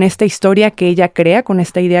con esta historia que ella crea, con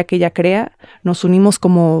esta idea que ella crea. Nos unimos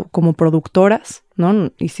como productoras,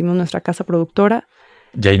 ¿no? Hicimos nuestra casa productora.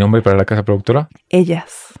 ¿Ya hay nombre para la casa productora?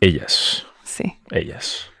 Ellas. Sí.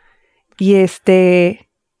 Ellas. Y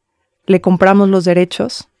le compramos los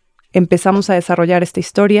derechos, empezamos a desarrollar esta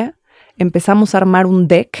historia, empezamos a armar un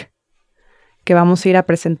deck, que vamos a ir a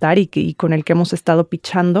presentar y con el que hemos estado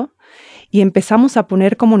pitchando. Y empezamos a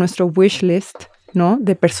poner como nuestro wish list, ¿no?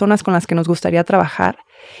 De personas con las que nos gustaría trabajar.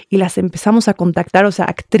 Y las empezamos a contactar, o sea,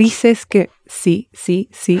 actrices que sí,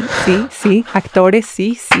 actores,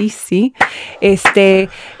 sí.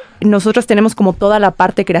 Nosotros tenemos como toda la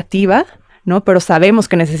parte creativa, ¿no? Pero sabemos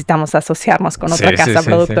que necesitamos asociarnos con otra casa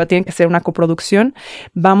productora, tiene que ser una coproducción.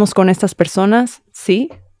 Vamos con estas personas, sí,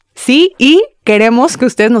 y queremos que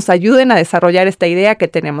ustedes nos ayuden a desarrollar esta idea que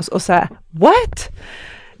tenemos. O sea, ¿what?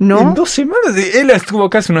 ¿No? En 2 semanas, él estuvo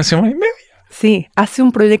casi 1 semana y media. Sí, hace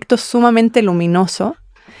un proyecto sumamente luminoso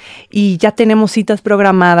y ya tenemos citas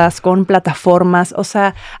programadas con plataformas. O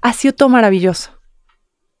sea, ha sido todo maravilloso.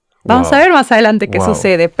 Vamos a ver más adelante qué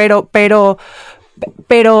sucede, pero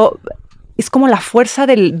es como la fuerza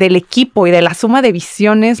del equipo y de la suma de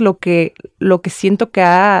visiones lo que siento que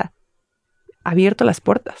ha abierto las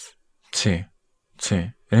puertas. Sí.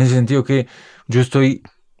 En ese sentido que yo estoy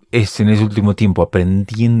en ese último tiempo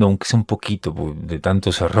aprendiendo, aunque sea un poquito de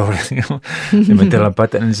tantos errores, ¿no? De meter la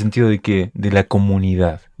pata, en el sentido de la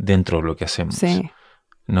comunidad dentro de lo que hacemos. Sí.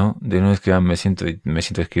 ¿No? No es que me siento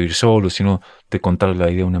a escribir solo, sino de contarle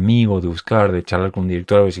la idea a un amigo, de buscar, de charlar con un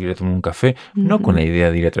director, a ver si quiere tomar un café, no con la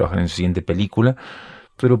idea de ir a trabajar en su siguiente película,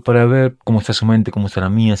 pero para ver cómo está su mente, cómo está la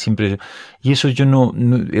mía, siempre. Y eso yo no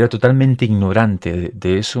era totalmente ignorante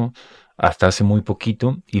de eso hasta hace muy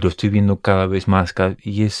poquito, y lo estoy viendo cada vez más,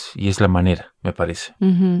 y es la manera, me parece.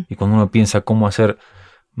 Y cuando uno piensa cómo hacer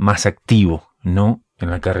más activo, ¿no?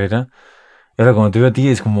 En la carrera, ahora cuando te veo a ti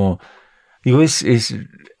es como... Digo,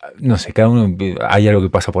 no sé, cada uno, hay algo que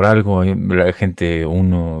pasa por algo, la gente,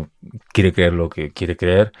 uno quiere creer lo que quiere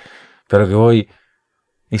creer, pero que voy,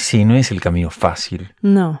 sí, no es el camino fácil.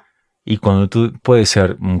 No. Y cuando tú, puede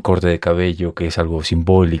ser un corte de cabello, que es algo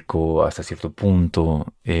simbólico hasta cierto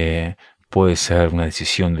punto, puede ser una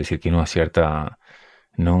decisión de decir que no a cierta,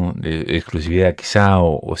 ¿no? De exclusividad quizá,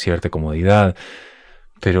 o cierta comodidad,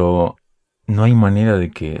 pero no hay manera de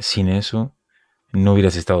que sin eso no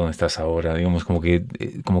hubieras estado donde estás ahora. Digamos, como que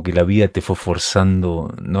la vida te fue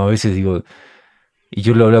forzando, ¿no? A veces digo, y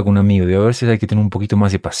yo lo hablaba con un amigo, digo, a veces hay que tener un poquito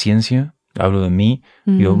más de paciencia. Hablo de mí,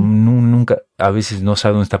 digo, nunca, a veces no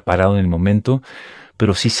sabe dónde está parado en el momento,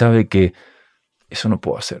 pero sí sabe que eso no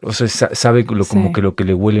puedo hacer. O sea, sabe como que lo que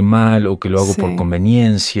le huele mal, o que lo hago por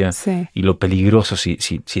conveniencia, y lo peligroso si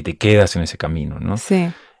te quedas en ese camino, ¿no? Sí.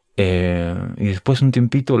 Y después de un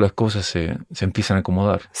tiempito las cosas se empiezan a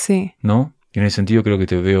acomodar, sí, ¿no? Y en ese sentido creo que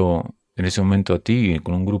te veo en ese momento a ti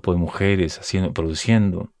con un grupo de mujeres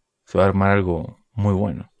produciendo. Se va a armar algo muy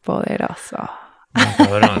bueno. Poderoso.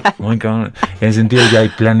 Muy cabrón. En ese sentido ya hay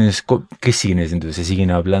planes. ¿Qué siguen en ese sentido? ¿Se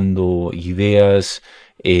siguen hablando ideas?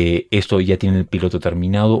 ¿Esto ya tiene el piloto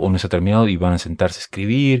terminado o no está terminado y van a sentarse a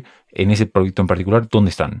escribir? En ese proyecto en particular, ¿dónde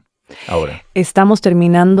están ahora? Estamos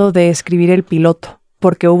terminando de escribir el piloto.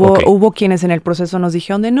 Porque hubo quienes en el proceso nos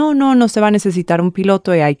dijeron de no se va a necesitar un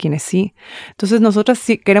piloto, y hay quienes sí. Entonces nosotros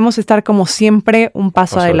sí queremos estar como siempre un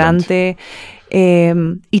paso adelante.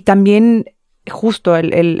 Y también justo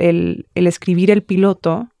el escribir el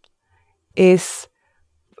piloto es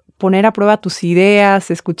poner a prueba tus ideas,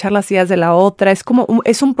 escuchar las ideas de la otra. Es como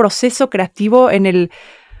es un proceso creativo en el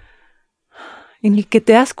que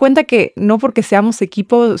te das cuenta que no porque seamos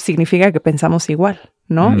equipo significa que pensamos igual,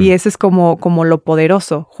 ¿no? Y ese es como lo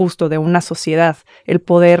poderoso justo de una sociedad, el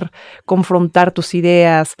poder confrontar tus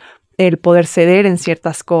ideas, el poder ceder en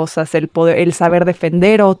ciertas cosas, el saber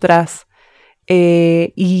defender otras,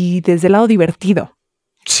 y desde el lado divertido,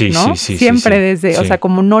 ¿no? Sí. Siempre desde, o sea,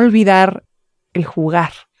 como no olvidar el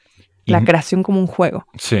jugar, la creación como un juego.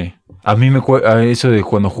 Sí. A mí eso de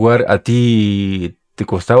cuando jugar a ti te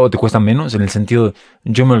costaba o te cuesta menos, en el sentido,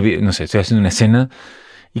 yo me olvido, no sé, estoy haciendo una escena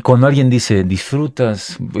y cuando alguien dice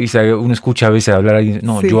disfrutas, uno escucha a veces hablar a alguien,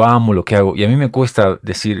 no, yo amo lo que hago, y a mí me cuesta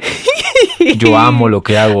decir yo amo lo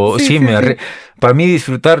que hago. Para mí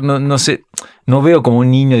disfrutar, no sé, no veo como un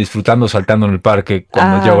niño disfrutando saltando en el parque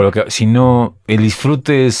cuando yo hago lo que hago, sino el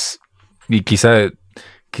disfrute es, y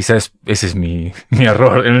quizás ese es mi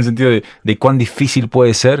error, en el sentido de cuán difícil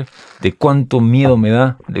puede ser, de cuánto miedo me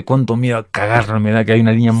da, de cuánto miedo a cagarla me da, que hay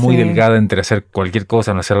una línea muy delgada entre hacer cualquier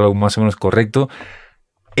cosa, no hacer algo más o menos correcto.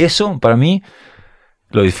 Eso, para mí,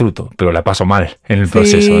 lo disfruto, pero la paso mal en el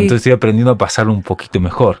proceso. Entonces estoy aprendiendo a pasarlo un poquito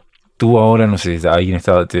mejor. Tú ahora, no sé, alguien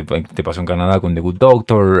te pasó en Canadá con The Good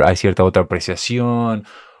Doctor, hay cierta otra apreciación,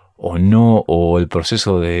 o no, o el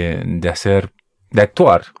proceso de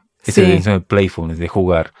actuar. Ese playfulness, de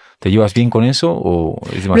jugar. ¿Te llevas bien con eso o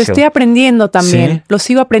es demasiado? Lo estoy aprendiendo también. ¿Sí? Lo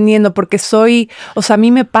sigo aprendiendo porque a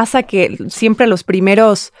mí me pasa que siempre los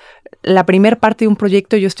primeros la primer parte de un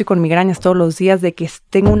proyecto yo estoy con migrañas todos los días de que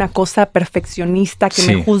tengo una cosa perfeccionista, que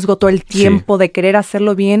me juzgo todo el tiempo, de querer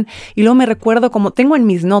hacerlo bien. Y luego me recuerdo como tengo en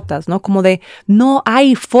mis notas, ¿no? Como de no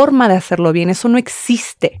hay forma de hacerlo bien, eso no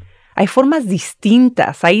existe. Hay formas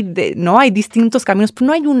distintas, hay distintos caminos, pero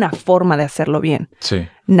no hay una forma de hacerlo bien. Sí.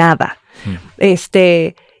 Nada.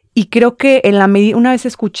 Y creo que una vez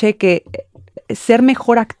escuché que ser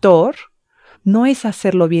mejor actor no es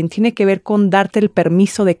hacerlo bien, tiene que ver con darte el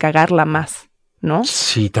permiso de cagarla más, ¿no?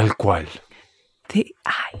 Sí, tal cual.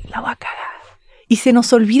 La voy a cagar. Y se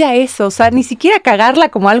nos olvida eso, o sea, ni siquiera cagarla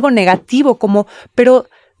como algo negativo, pero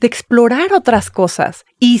de explorar otras cosas.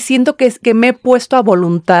 Y siento que me he puesto a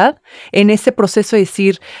voluntad en ese proceso de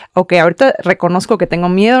decir, ok, ahorita reconozco que tengo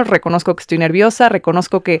miedo, reconozco que estoy nerviosa,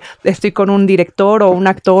 reconozco que estoy con un director o un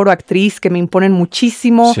actor o actriz que me imponen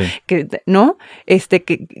muchísimo, ¿no?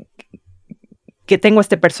 Que tengo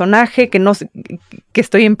este personaje, que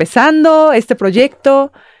estoy empezando este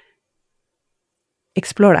proyecto.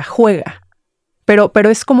 Explora, juega. Pero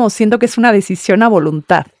es como siento que es una decisión a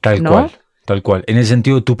voluntad. Tal ¿no? cual, tal cual. En ese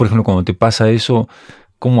sentido, tú, por ejemplo, cuando te pasa eso,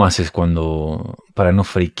 ¿cómo haces para no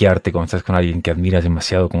friquearte cuando estás con alguien que admiras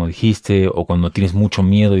demasiado, como dijiste, o cuando tienes mucho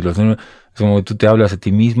miedo y como que tú te hablas a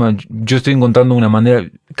ti misma? Yo estoy encontrando una manera,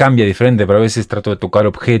 cambia diferente, pero a veces trato de tocar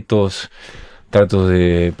objetos,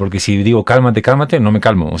 porque si digo cálmate, no me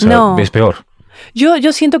calmo, o sea, es peor.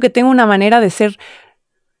 Yo siento que tengo una manera de ser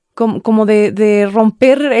como de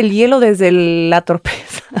romper el hielo desde la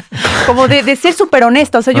torpeza, como de ser súper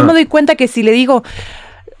honesta, o sea, yo me doy cuenta que si le digo,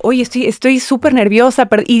 oye, estoy súper nerviosa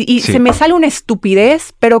y se me sale una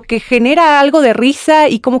estupidez, pero que genera algo de risa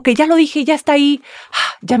y como que ya lo dije, ya está ahí,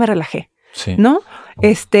 ya me relajé, ¿no?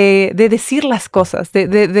 De decir las cosas,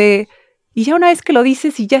 y ya una vez que lo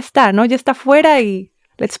dices y ya está, ¿no? Ya está fuera y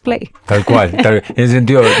let's play. Tal cual. En ese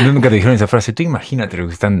sentido, nunca te dijeron esa frase. Tú imagínate lo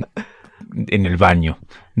que están en el baño,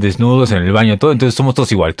 desnudos en el baño, todo. Entonces somos todos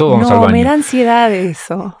igual, todos vamos al baño. No, me da ansiedad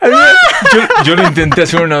eso. Yo lo intenté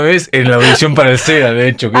hacer una vez en la audición para el SEA, de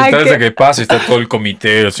hecho. Que pasa, está todo el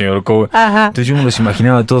comité, el señor Cobo. Entonces yo me los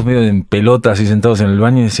imaginaba todos medio en pelotas y sentados en el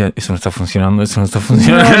baño y decía, eso no está funcionando.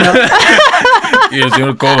 No. Y el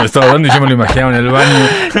señor Cobo me estaba hablando y yo me lo imaginaba en el baño.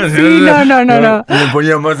 Sí, no. Me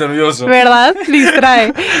ponía más nervioso. ¿Verdad?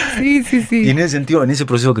 Distrae. Sí. Y en ese sentido, en ese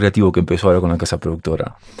proceso creativo que empezó ahora con la casa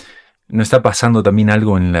productora, ¿no está pasando también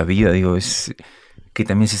algo en la vida? Digo, es que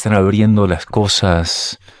también se están abriendo las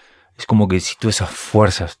cosas. Es como que si tú esas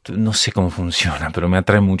fuerzas, no sé cómo funciona, pero me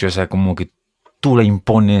atrae mucho esa como que tú la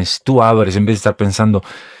impones, tú abres en vez de estar pensando,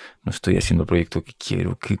 no estoy haciendo el proyecto que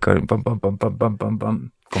quiero, que pam.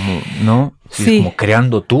 Como, ¿no? Sí. Es como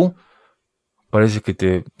creando tú. Parece que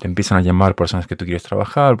te empiezan a llamar personas que tú quieres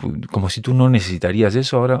trabajar, como si tú no necesitarías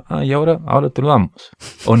eso ahora. Ahora te lo damos.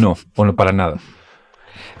 O no para nada.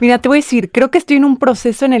 Mira, te voy a decir, creo que estoy en un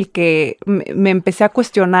proceso en el que me empecé a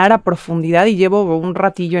cuestionar a profundidad y llevo un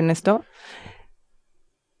ratillo en esto.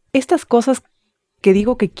 Estas cosas que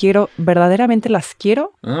digo que quiero, ¿verdaderamente las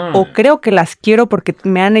quiero? ¿O creo que las quiero porque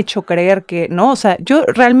me han hecho creer que no? O sea, ¿yo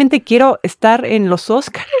realmente quiero estar en los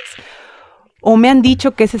Oscars? ¿O me han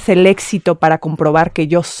dicho que ese es el éxito para comprobar que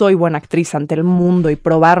yo soy buena actriz ante el mundo y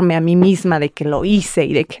probarme a mí misma de que lo hice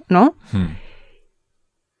y de que, ¿no?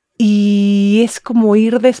 Y es como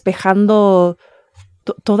ir despejando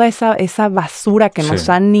toda esa basura que nos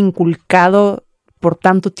han inculcado por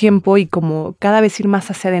tanto tiempo y como cada vez ir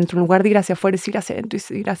más hacia adentro. En lugar de ir hacia afuera, es ir hacia adentro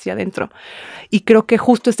y ir hacia adentro. Y creo que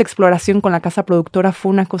justo esta exploración con la casa productora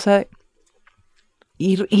fue una cosa de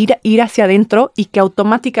ir hacia adentro y que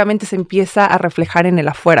automáticamente se empieza a reflejar en el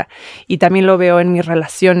afuera. Y también lo veo en mis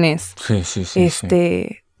relaciones.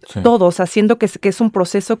 Todo, o sea, siento que es un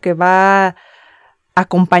proceso que va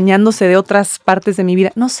acompañándose de otras partes de mi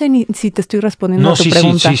vida. No sé ni si te estoy respondiendo a tu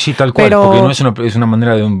pregunta. Sí, tal cual. Pero porque no es una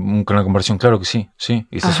manera de una conversación. Claro que sí.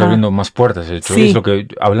 Y estás abriendo más puertas. De hecho, es lo que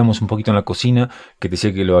hablamos un poquito en la cocina, que te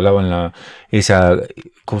decía que lo hablaba esa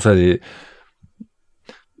cosa de,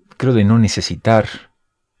 creo, de no necesitar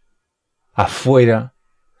afuera,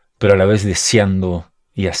 pero a la vez deseando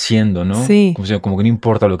y haciendo, ¿no? Sí. Como que no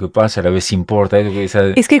importa lo que pase, a la vez importa.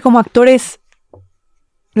 Es que como actores,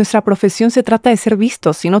 nuestra profesión se trata de ser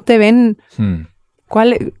vistos. Si no te ven,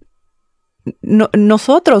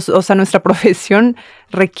 nosotros, o sea, nuestra profesión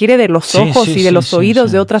requiere de los ojos y de los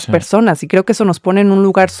oídos de otras personas. Y creo que eso nos pone en un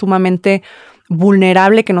lugar sumamente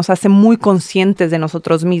vulnerable que nos hace muy conscientes de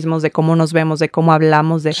nosotros mismos, de cómo nos vemos, de cómo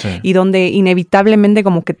hablamos, y donde inevitablemente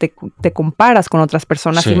como que te comparas con otras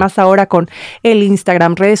personas, y más ahora con el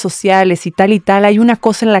Instagram, redes sociales y tal, hay una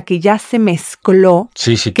cosa en la que ya se mezcló,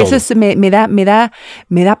 que todo. Eso me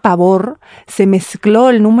da pavor, se mezcló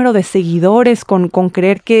el número de seguidores con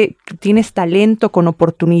creer que tienes talento, con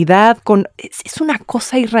oportunidad, es una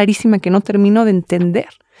cosa ahí rarísima que no termino de entender.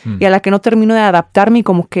 Y a la que no termino de adaptarme y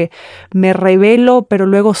como que me revelo, pero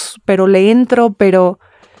le entro, pero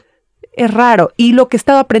es raro. Y lo que he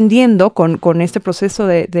estado aprendiendo con este proceso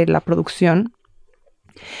de la producción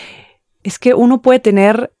es que uno puede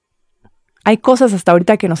hay cosas hasta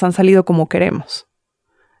ahorita que nos han salido como queremos.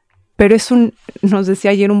 Pero nos decía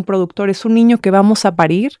ayer un productor, es un niño que vamos a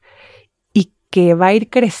parir y que va a ir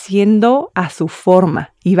creciendo a su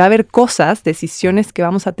forma. Y va a haber decisiones que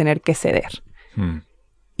vamos a tener que ceder.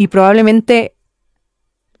 Y probablemente,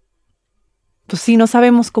 pues sí, no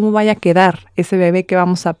sabemos cómo vaya a quedar ese bebé que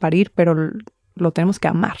vamos a parir, pero lo tenemos que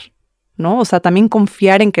amar, ¿no? O sea, también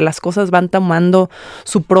confiar en que las cosas van tomando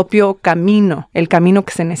su propio camino, el camino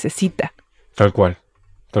que se necesita. Tal cual.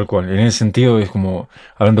 En ese sentido es como,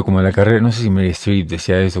 hablando como de la carrera, no sé si Meryl Streep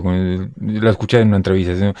decía eso, la escuché en una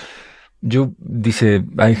entrevista, ¿no?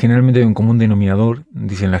 Generalmente hay un común denominador,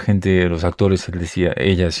 dicen la gente, los actores,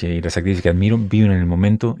 ellas y las actrices que admiro, viven en el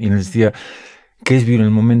momento, y les decía, ¿qué es vivir en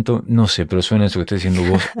el momento? No sé, pero suena eso que estás diciendo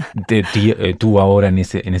vos, tú ahora en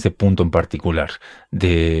este punto en particular,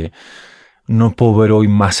 de no puedo ver hoy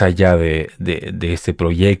más allá de este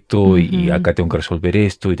proyecto, y acá tengo que resolver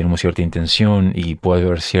esto, y tenemos cierta intención, y puede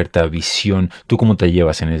haber cierta visión. ¿Tú cómo te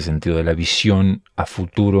llevas en ese sentido de la visión a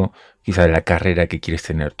futuro, quizá de la carrera que quieres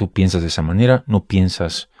tener? ¿Tú piensas de esa manera? ¿No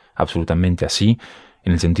piensas absolutamente así?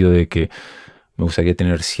 En el sentido de que me gustaría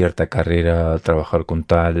tener cierta carrera, trabajar con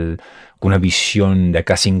una visión de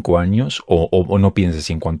acá 5 años, o no piensas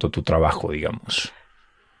en cuanto a tu trabajo, digamos.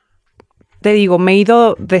 Te digo, me he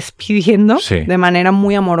ido despidiendo de manera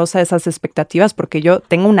muy amorosa de esas expectativas, porque yo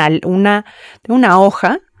tengo una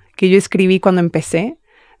hoja que yo escribí cuando empecé,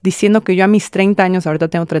 diciendo que yo a mis 30 años, ahorita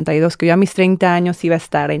tengo 32, que yo a mis 30 años iba a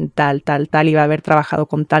estar en tal, iba a haber trabajado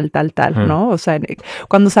con tal, ¿no? O sea,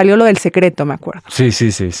 cuando salió lo del Secreto, me acuerdo. Sí.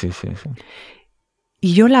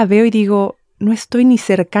 Y yo la veo y digo, no estoy ni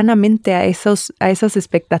cercanamente a esas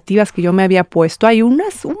expectativas que yo me había puesto. Hay un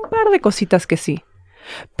par de cositas que sí,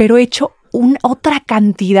 pero he hecho otra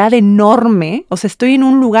cantidad enorme. O sea, estoy en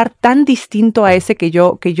un lugar tan distinto a ese que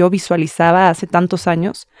yo visualizaba hace tantos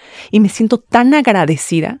años, y me siento tan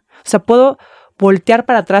agradecida. O sea, puedo voltear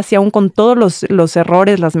para atrás y aún con todos los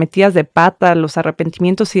errores, las metidas de pata, los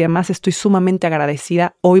arrepentimientos y demás, estoy sumamente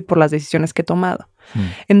agradecida hoy por las decisiones que he tomado.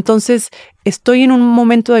 Entonces, estoy en un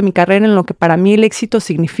momento de mi carrera en lo que para mí el éxito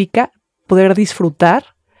significa poder disfrutar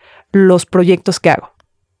los proyectos que hago.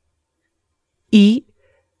 Y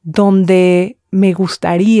donde me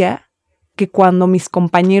gustaría que cuando mis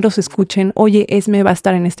compañeros escuchen, oye, Esme va a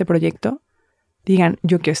estar en este proyecto, digan,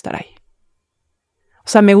 yo quiero estar ahí. O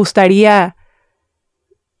sea, me gustaría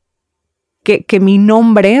que mi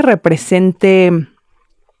nombre represente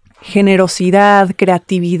generosidad,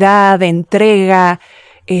 creatividad, entrega,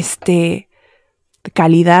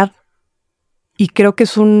 calidad. Y creo que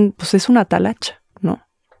es una talacha, ¿no?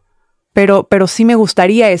 Pero sí me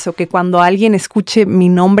gustaría eso, que cuando alguien escuche mi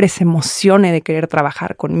nombre se emocione de querer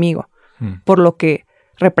trabajar conmigo, por lo que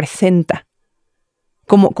representa.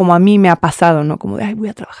 Como a mí me ha pasado, ¿no? Como de, ay, voy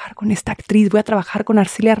a trabajar con esta actriz, voy a trabajar con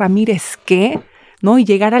Arcelia Ramírez, ¿qué? ¿No? Y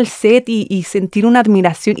llegar al set y sentir una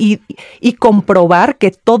admiración y comprobar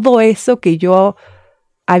que todo eso que yo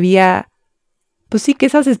había, pues sí, que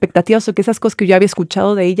esas expectativas o que esas cosas que yo había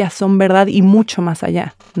escuchado de ella son verdad y mucho más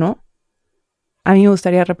allá, ¿no? A mí me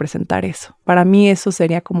gustaría representar eso. Para mí eso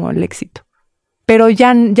sería como el éxito. Pero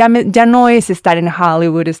ya no es estar en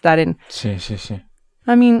Hollywood, estar en... Sí.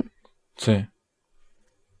 I mean... Sí.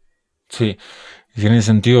 Y en ese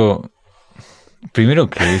sentido, primero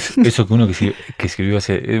que es eso que uno que escribió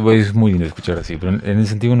hace... Es muy lindo escuchar así, pero en el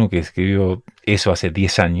sentido uno que escribió eso hace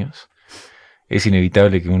 10 años, es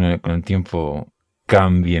inevitable que uno con el tiempo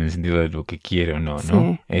cambie en el sentido de lo que quiere o no,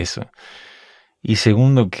 ¿no? Eso. Y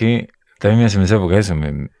segundo que... También me hace pensar, porque eso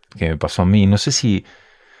que me pasó a mí. No sé si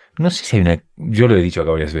hay una... Yo lo he dicho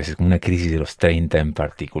acá varias veces, como una crisis de los 30 en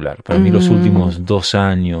particular. Para mí los últimos 2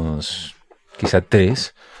 años, quizá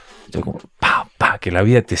 3, yo como, que la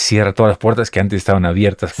vida te cierra todas las puertas que antes estaban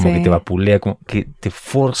abiertas, como que te vapulea, como que te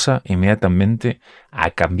forza inmediatamente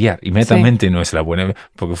a cambiar. Inmediatamente no es la buena,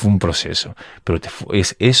 porque fue un proceso. Pero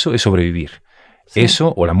eso es sobrevivir.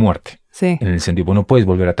 Eso o la muerte. En el sentido, pues no puedes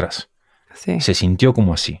volver atrás. Se sintió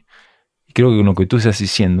como así. Creo que con lo que tú estás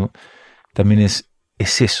diciendo, también es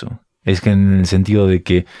eso. Es que en el sentido de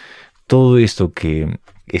que todo esto que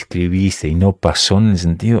escribiste y no pasó, en el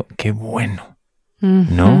sentido, qué bueno,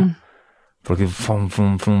 ¿no? Porque y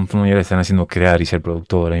ahora están haciendo crear y ser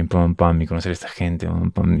productora y y conocer a esta gente.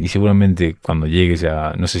 Y seguramente cuando llegues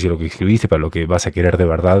a, no sé si lo que escribiste, para lo que vas a querer de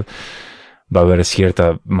verdad, va a haber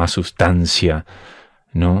cierta más sustancia,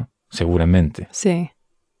 ¿no? Seguramente. Sí.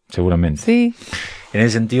 Seguramente. Sí. En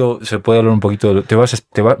ese sentido, ¿se puede hablar un poquito?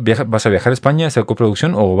 ¿Vas a viajar a España a hacer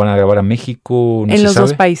coproducción o van a grabar a México? No en los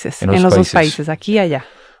dos países. En los dos países, aquí y allá.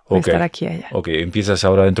 Voy a estar aquí y allá. Ok, empiezas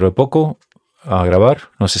ahora dentro de poco a grabar,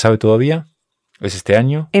 no se sabe todavía. ¿Es este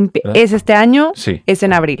año? Es este año, sí. Es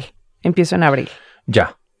en abril. Empiezo en abril.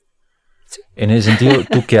 Ya. Sí. En ese sentido,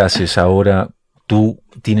 ¿tú qué haces ahora? ¿Tú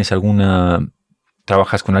tienes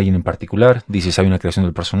trabajas con alguien en particular? Dices, hay una creación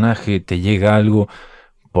del personaje, te llega algo,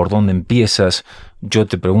 ¿por dónde empiezas? Yo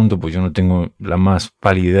te pregunto, pues yo no tengo la más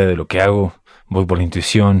pálida idea de lo que hago, voy por la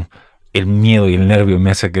intuición. El miedo y el nervio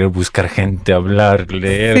me hace querer buscar gente, hablar,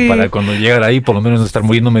 leer, para cuando llegar ahí por lo menos no estar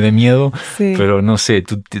muriéndome de miedo. Sí. Pero no sé,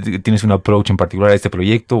 ¿tú tienes un approach en particular a este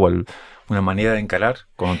proyecto o una manera de encarar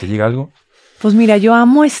cuando te llega algo? Pues mira, yo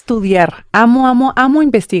amo estudiar, amo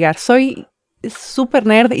investigar. Soy súper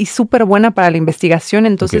nerd y súper buena para la investigación,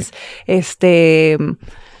 entonces,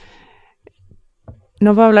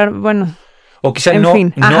 no voy a hablar, bueno... O quizá en no,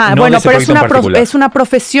 fin. no, ajá, no bueno, pero es una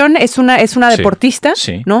profesión, es una deportista,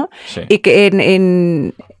 sí, ¿no? Sí. Y que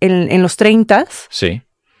en los 30s. Sí.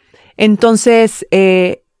 Entonces,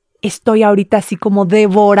 estoy ahorita así como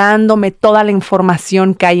devorándome toda la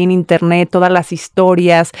información que hay en internet, todas las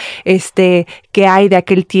historias que hay de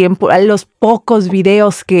aquel tiempo, los pocos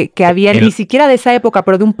videos que había, ni siquiera de esa época,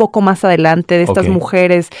 pero de un poco más adelante, de estas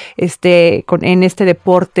mujeres en este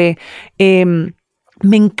deporte.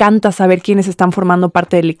 Me encanta saber quiénes están formando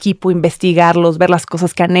parte del equipo, investigarlos, ver las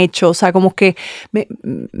cosas que han hecho. O sea, como que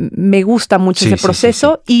me gusta mucho ese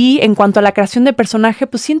proceso. Sí. Y en cuanto a la creación de personaje,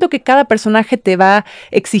 pues siento que cada personaje te va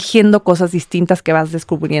exigiendo cosas distintas que vas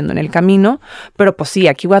descubriendo en el camino. Pero pues sí,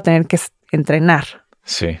 aquí voy a tener que entrenar.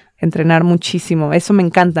 Sí. Entrenar muchísimo. Eso me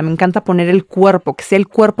encanta poner el cuerpo, que sea el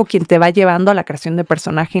cuerpo quien te va llevando a la creación de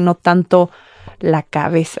personaje y no tanto la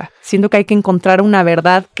cabeza. Siento que hay que encontrar una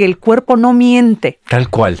verdad que el cuerpo no miente. Tal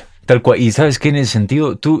cual. Y ¿sabes qué? En ese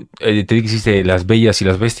sentido, tú te vi que hiciste Las Bellas y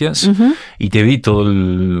las Bestias y te vi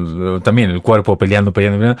todo también el cuerpo peleando.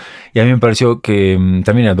 Y a mí me pareció que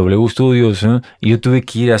también a W Studios, y yo tuve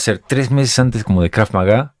que ir a hacer 3 meses antes como de Krav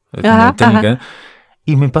Maga, como técnica.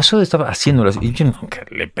 Y me pasó, estaba haciéndolas y yo nunca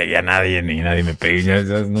le pegué a nadie, ni nadie me pegué,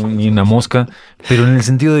 ni una mosca. Pero en el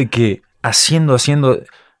sentido de que haciendo...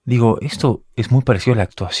 Digo, esto es muy parecido a la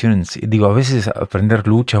actuación en sí. Digo, a veces aprender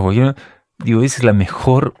lucha o esa es la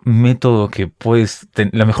mejor método que puedes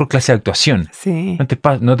tener, la mejor clase de actuación. Sí.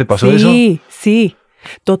 ¿No te pasó eso? Sí,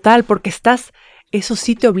 total, porque eso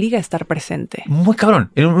sí te obliga a estar presente. Muy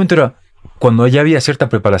cabrón. En un momento era, cuando ya había cierta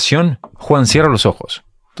preparación, Juan, cierra los ojos.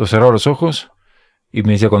 Entonces cerraba los ojos y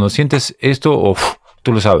me decía, cuando sientes esto,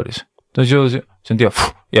 tú los abres. Entonces yo sentía,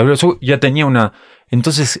 y abría los ojos, ya tenía una...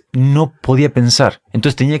 Entonces no podía pensar.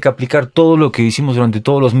 Entonces tenía que aplicar todo lo que hicimos durante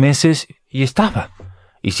todos los meses y estaba.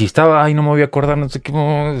 Y si estaba, no me voy a acordar, no sé qué,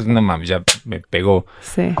 no mames, ya me pegó.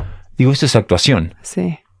 Sí. Digo, esto es actuación.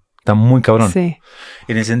 Sí. Está muy cabrón. Sí.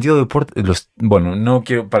 En el sentido de deporte, no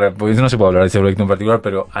quiero, pues no se puede hablar de ese proyecto en particular,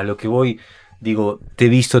 pero a lo que voy, digo, te he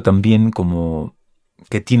visto también como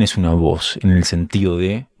que tienes una voz, en el sentido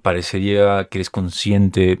de, parecería que eres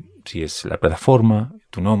consciente, si es la plataforma,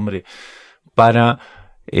 tu nombre, para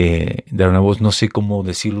dar una voz, no sé cómo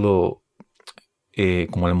decirlo,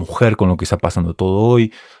 como a la mujer con lo que está pasando todo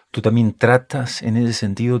hoy. Tú también tratas, en ese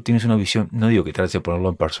sentido, tienes una visión, no digo que trates de ponerlo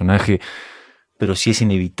en personaje, pero sí es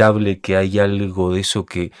inevitable que hay algo de eso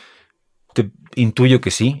que te intuyo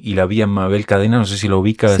que sí, y la vi a Mabel Cadena, no sé si la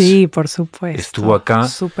ubicas. Sí, por supuesto. Estuvo acá.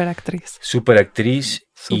 Súper actriz.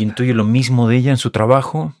 Y intuyo lo mismo de ella en su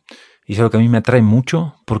trabajo. Y es algo que a mí me atrae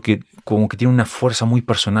mucho porque como que tiene una fuerza muy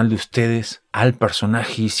personal de ustedes al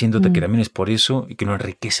personaje y siéndote que también es por eso y que lo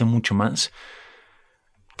enriquece mucho más.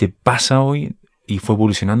 ¿Te pasa hoy y fue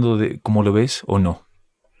evolucionando de cómo lo ves o no?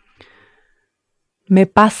 Me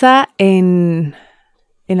pasa en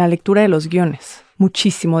la lectura de los guiones.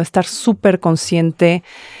 Muchísimo, de estar súper consciente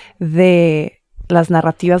de las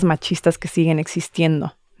narrativas machistas que siguen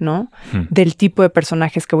existiendo, ¿no? Del tipo de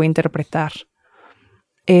personajes que voy a interpretar.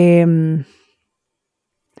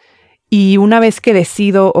 Y una vez que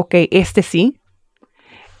decido, sí,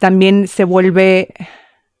 también se vuelve,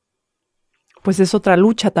 pues es otra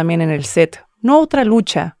lucha también en el set. No otra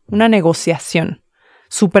lucha, una negociación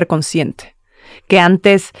súper consciente. Que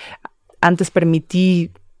antes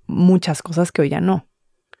permití muchas cosas que hoy ya no.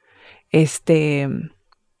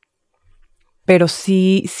 Pero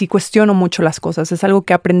sí cuestiono mucho las cosas. Es algo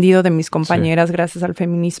que he aprendido de mis compañeras gracias al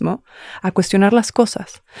feminismo, a cuestionar las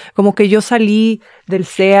cosas. Como que yo salí del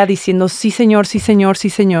CEA diciendo sí señor, sí señor, sí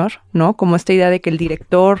señor, ¿no? Como esta idea de que el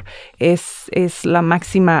director es la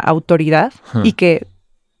máxima autoridad y que...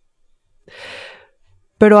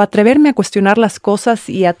 Pero atreverme a cuestionar las cosas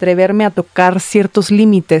y atreverme a tocar ciertos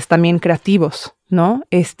límites también creativos, ¿no?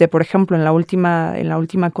 Por ejemplo, en la última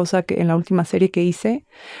serie que hice,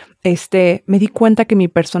 me di cuenta que mi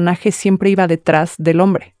personaje siempre iba detrás de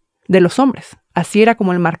los hombres. Así era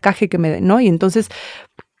como el marcaje que ¿no? Y entonces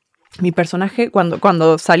mi personaje,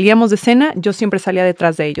 cuando salíamos de escena, yo siempre salía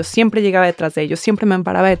detrás de ellos, siempre llegaba detrás de ellos, siempre me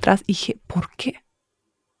paraba detrás y dije, ¿por qué?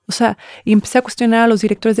 O sea, y empecé a cuestionar a los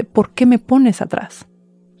directores de ¿por qué me pones atrás?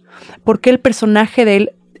 ¿Por qué el personaje de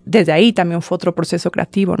él? Desde ahí también fue otro proceso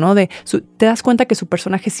creativo, ¿no? Te das cuenta que su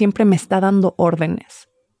personaje siempre me está dando órdenes.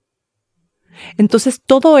 Entonces,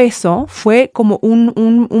 todo eso fue como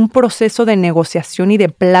un proceso de negociación y de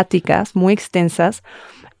pláticas muy extensas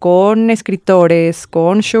con escritores,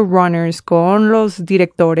 con showrunners, con los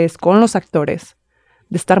directores, con los actores,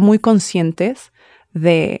 de estar muy conscientes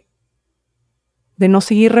de no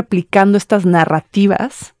seguir replicando estas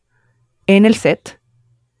narrativas en el set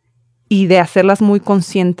y de hacerlas muy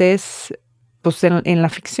conscientes pues, en la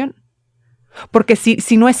ficción. Porque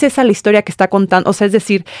si no es esa la historia que está contando, o sea, es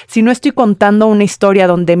decir, si no estoy contando una historia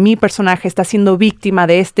donde mi personaje está siendo víctima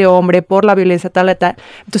de este hombre por la violencia tal y tal,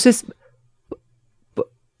 entonces,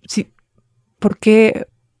 ¿por qué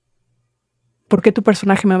tu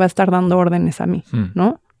personaje me va a estar dando órdenes a mí,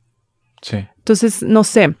 no? Sí. Entonces, no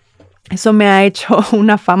sé, eso me ha hecho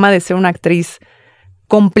una fama de ser una actriz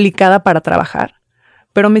complicada para trabajar,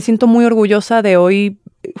 pero me siento muy orgullosa de hoy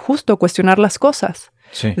justo cuestionar las cosas.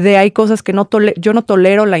 Sí. Hay cosas que yo no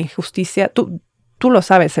tolero la injusticia. Tú lo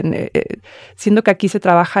sabes, siendo que aquí se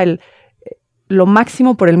trabaja lo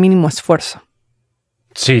máximo por el mínimo esfuerzo.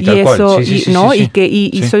 Sí, y tal eso, cual. Sí, ¿no? sí.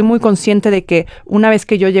 Y soy muy consciente de que una vez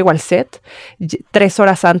que yo llego al set, 3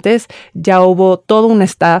 horas antes, ya hubo todo un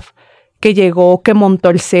staff que llegó, que montó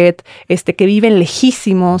el set, que viven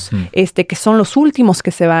lejísimos, que son los últimos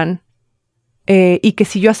que se van. Y que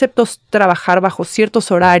si yo acepto trabajar bajo ciertos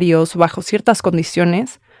horarios, bajo ciertas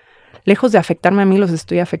condiciones, lejos de afectarme a mí, los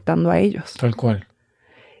estoy afectando a ellos. Tal cual.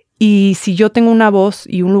 Y si yo tengo una voz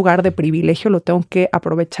y un lugar de privilegio, lo tengo que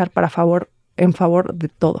aprovechar en favor de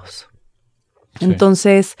todos. Sí.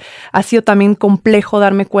 Entonces, ha sido también complejo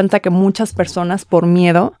darme cuenta que muchas personas, por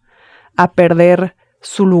miedo a perder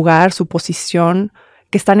su lugar, su posición,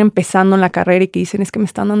 que están empezando en la carrera y que dicen, es que me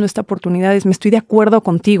están dando esta oportunidad, me estoy de acuerdo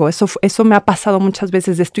contigo. Eso me ha pasado muchas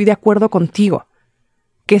veces, estoy de acuerdo contigo,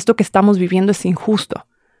 que esto que estamos viviendo es injusto,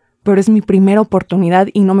 pero es mi primera oportunidad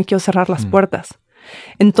y no me quiero cerrar las puertas.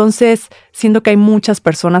 Entonces, siento que hay muchas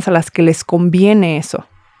personas a las que les conviene eso,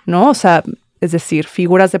 ¿no? O sea, es decir,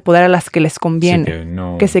 figuras de poder a las que les conviene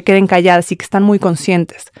que se queden calladas y que están muy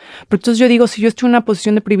conscientes. Pero entonces yo digo, si yo estoy en una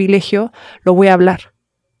posición de privilegio, lo voy a hablar.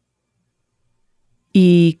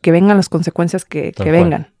 Y que vengan las consecuencias que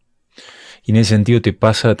vengan. Y en ese sentido te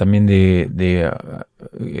pasa también de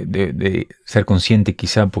ser consciente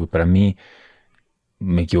quizá, porque para mí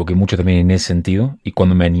me equivoqué mucho también en ese sentido, y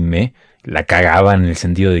cuando me animé, la cagaba en el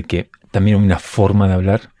sentido de que también hay una forma de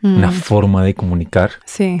hablar, una forma de comunicar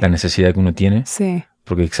la necesidad que uno tiene,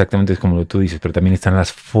 porque exactamente es como lo que tú dices, pero también están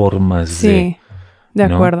las formas de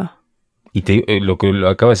acuerdo. Y lo que lo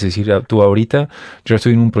acabas de decir tú ahorita, yo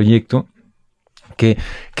estoy en un proyecto que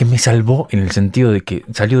me salvó en el sentido de que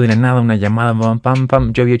salió de la nada una llamada,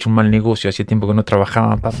 pam, yo había hecho un mal negocio, hacía tiempo que no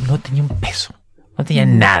trabajaba, no tenía un peso, no tenía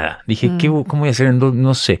nada. Dije, ¿cómo voy a hacer?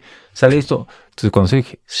 No sé, sale esto. Entonces cuando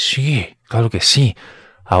dije, sí, claro que sí.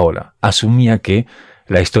 Ahora, asumía que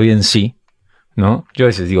la historia en sí, ¿no? Yo a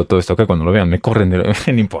veces digo todo esto acá, cuando lo vean me corren,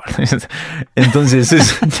 no importa. Entonces,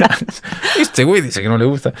 este güey dice que no le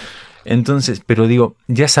gusta. Entonces, pero digo,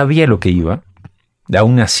 ya sabía lo que iba.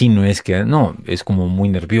 Aún así no es que, no, es como muy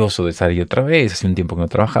nervioso de estar ahí otra vez, hace un tiempo que no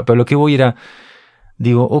trabaja, pero lo que voy era,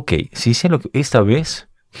 digo, ok, si sé lo que esta vez,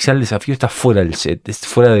 quizá el desafío está fuera del set,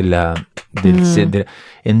 fuera del set,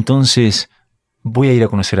 entonces voy a ir a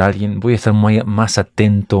conocer a alguien, voy a estar más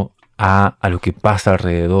atento a lo que pasa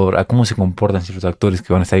alrededor, a cómo se comportan ciertos actores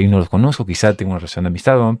que van a estar ahí, no los conozco, quizá tengo una relación de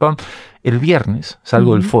amistad, El viernes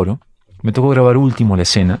salgo del foro, me tocó grabar último la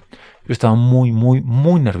escena. Yo estaba muy, muy,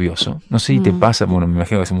 muy nervioso. No sé si te pasa, bueno, me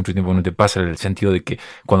imagino que hace mucho tiempo no te pasa, en el sentido de que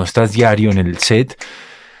cuando estás diario en el set,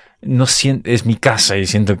 es mi casa y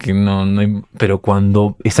siento que no hay, pero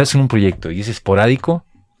cuando estás en un proyecto y es esporádico,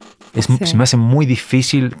 Se me hace muy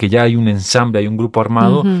difícil que ya hay un ensamble, hay un grupo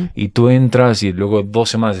armado y tú entras y luego 2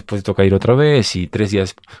 semanas después te toca ir otra vez y 3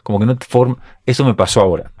 días, como que no te forma. Eso me pasó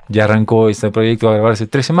ahora. Ya arrancó este proyecto a grabar hace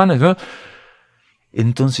 3 semanas, ¿no?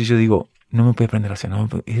 Entonces yo digo, no me puede aprender la escena.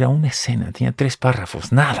 Era una escena, tenía 3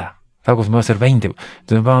 párrafos, nada. Estaba acostumbrado a hacer 20.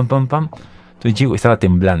 Entonces, pam. Entonces llego, estaba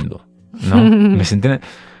temblando, ¿no? Me senté,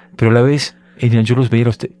 pero a la vez, yo los veía,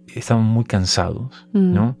 estaban muy cansados,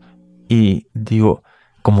 ¿no? Y digo,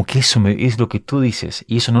 como que eso es lo que tú dices,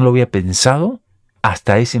 y eso no lo había pensado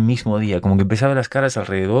hasta ese mismo día, como que empezaba a ver las caras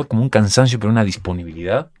alrededor, como un cansancio, pero una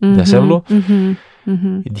disponibilidad de hacerlo.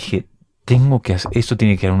 Y dije, esto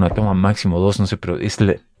tiene que dar una toma máximo 2, no sé, pero es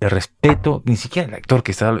el respeto, ni siquiera el actor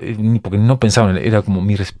que estaba, porque no pensaba, era como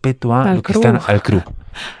mi respeto al crew.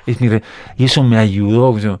 Y eso me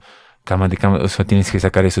ayudó, cálmate, o sea, tienes que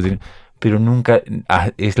sacar eso, pero nunca,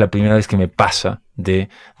 es la primera vez que me pasa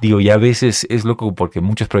y a veces es loco porque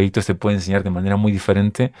muchos proyectos te pueden enseñar de manera muy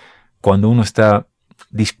diferente cuando uno está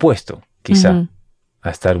dispuesto, quizá, a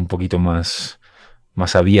estar un poquito más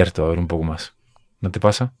abierto, a ver un poco más. ¿No te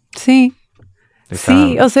pasa? Sí.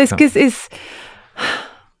 Sí, o sea, es que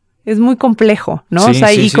es muy complejo, ¿no? Sí, o sea,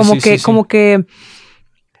 sí, y sí, como que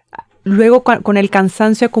luego con el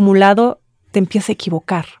cansancio acumulado te empiezas a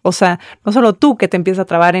equivocar. O sea, no solo tú que te empiezas a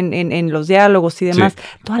trabar en los diálogos y demás,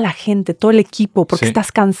 toda la gente, todo el equipo, porque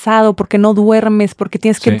estás cansado, porque no duermes, porque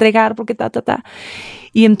tienes que entregar, porque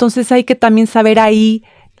Y entonces hay que también saber ahí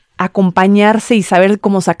acompañarse y saber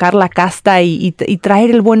cómo sacar la casta y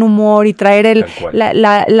traer el buen humor y traer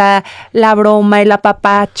la broma, el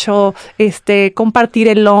apapacho, compartir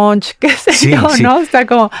el lunch, qué sé yo, ¿no? O sea,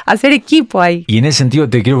 como hacer equipo ahí. Y en ese sentido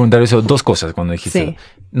te quiero preguntar eso, 2 cosas cuando dijiste.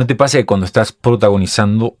 ¿No te pasa que cuando estás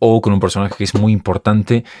protagonizando o con un personaje que es muy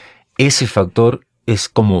importante, ese factor es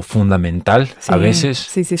como fundamental a veces?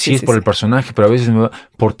 Sí, es por el personaje, pero a veces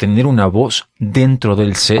por tener una voz dentro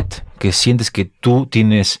del set que sientes que tú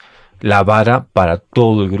tienes la vara para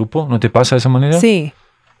todo el grupo. ¿No te pasa de esa manera? Sí.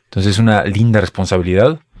 Entonces es una linda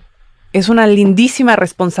responsabilidad. Es una lindísima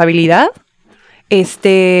responsabilidad.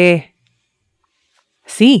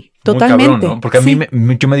 Sí, totalmente. Muy cabrón, ¿no? Porque a mí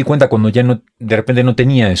yo me di cuenta cuando ya de repente no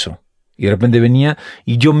tenía eso. Y de repente venía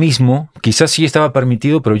y yo mismo, quizás sí estaba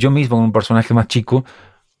permitido, pero yo mismo con un personaje más chico,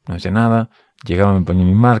 no hacía nada. Llegaba, me ponía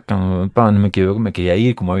mi marca, no me quería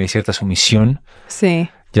ir, como había cierta sumisión. Sí.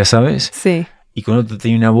 ¿Ya sabes? Sí. Y cuando tú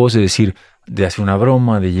tenías una voz de decir, de hacer una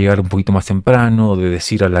broma, de llegar un poquito más temprano, de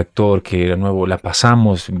decir al actor que era nuevo, la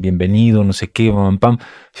pasamos, bienvenido, no sé qué, pam,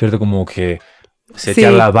 ¿cierto? Como que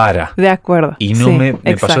setear la vara. De acuerdo. Y no me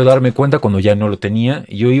pasó de darme cuenta cuando ya no lo tenía.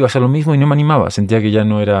 Y yo iba a hacer lo mismo y no me animaba. Sentía que ya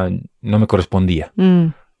no me correspondía.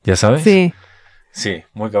 ¿Ya sabes? Sí. Sí,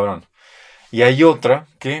 muy cabrón. Y hay otra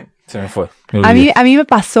que se me fue. A mí me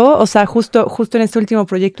pasó, o sea, justo en este último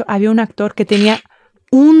proyecto, había un actor que tenía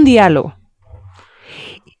un diálogo.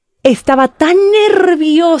 Estaba tan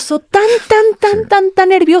nervioso, tan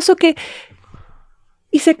nervioso que...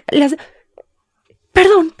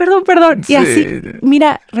 Perdón. Y así,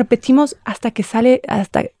 mira, repetimos hasta que sale,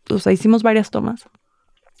 o sea, hicimos varias tomas.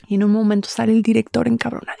 Y en un momento sale el director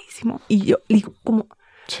encabronadísimo. Y yo le digo, ¿cómo?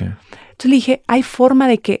 Sí. Entonces le dije, hay forma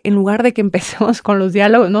de que en lugar de que empecemos con los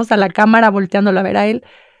diálogos, ¿no? O sea, la cámara volteándola a ver a él,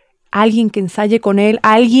 alguien que ensaye con él,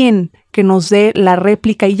 alguien que nos dé la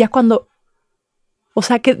réplica y ya cuando... O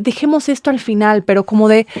sea, que dejemos esto al final, pero como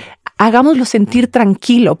de hagámoslo sentir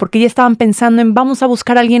tranquilo, porque ya estaban pensando en vamos a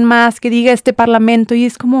buscar a alguien más que diga este parlamento y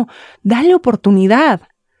es como, dale oportunidad.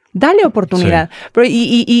 Sí. Pero,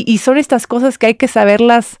 y son estas cosas que hay que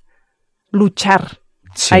saberlas luchar.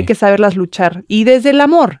 Sí. Hay que saberlas luchar. Y desde el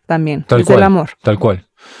amor también. El amor. Tal cual.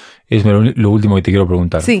 Es lo último que te quiero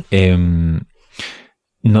preguntar. Sí.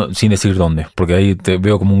 No, sin decir dónde, porque ahí te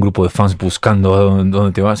veo como un grupo de fans buscando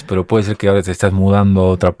dónde te vas, pero puede ser que ahora te estás mudando a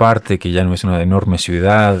otra parte, que ya no es una enorme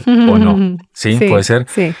ciudad, o no. ¿Sí? ¿Puede ser?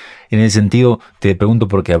 Sí. En ese sentido, te pregunto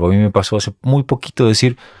porque a mí me pasó hace muy poquito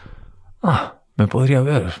decir, me podría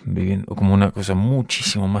ver viviendo como una cosa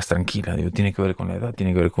muchísimo más tranquila. Digo, tiene que ver con la edad,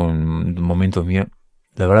 tiene que ver con momentos míos.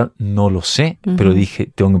 La verdad, no lo sé, pero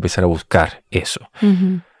dije, tengo que empezar a buscar eso.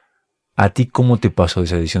 ¿A ti cómo te pasó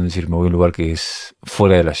esa decisión de decir, me voy a un lugar que es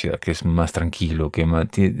fuera de la ciudad, que es más tranquilo, que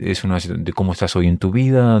es una situación de cómo estás hoy en tu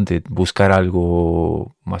vida, de buscar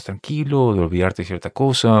algo más tranquilo, de olvidarte de cierta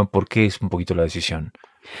cosa? ¿Por qué es un poquito la decisión?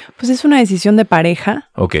 Pues es una decisión de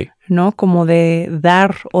pareja, ¿no? Como de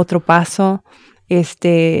dar otro paso.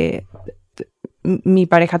 Mi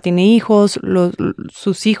pareja tiene hijos,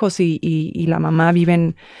 sus hijos y la mamá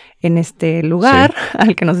viven en este lugar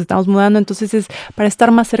al que nos estamos mudando, entonces es para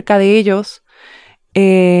estar más cerca de ellos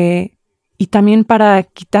y y también para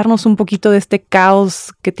quitarnos un poquito de este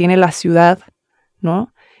caos que tiene la ciudad,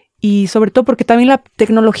 ¿no? Y sobre todo porque también la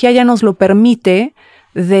tecnología ya nos lo permite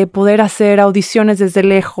de poder hacer audiciones desde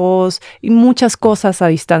lejos y muchas cosas a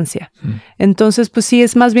distancia. Entonces, pues sí,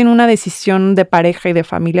 es más bien una decisión de pareja y de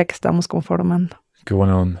familia que estamos conformando. Qué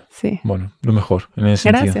buena onda. Sí. Bueno, lo mejor en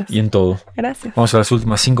ese sentido. Y en todo. Gracias. Vamos a las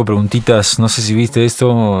últimas 5 preguntitas. No sé si viste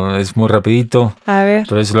esto, es muy rapidito. A ver.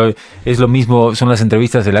 Pero es lo mismo, son las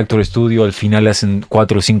entrevistas del Actor Studio. Al final hacen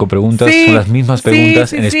 4 o 5 preguntas. Sí, son las mismas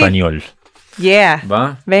preguntas en español. Yeah.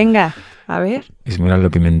 ¿Va? Venga, a ver.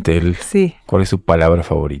 Esmeralda Pimentel. Sí. ¿Cuál es tu palabra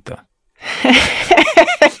favorita?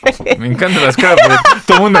 Me encantan las caras, porque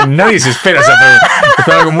todo el mundo, nadie se espera esa pregunta.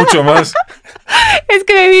 Espera algo mucho más. Es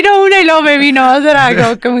que me vino una y luego me vino otra,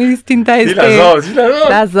 algo que muy distinta. Y las dos, y las dos.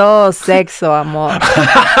 Las dos, sexo, amor.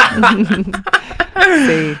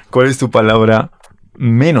 Sí. ¿Cuál es tu palabra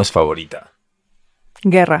menos favorita?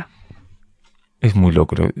 Guerra. Es muy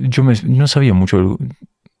loco. Yo no sabía mucho.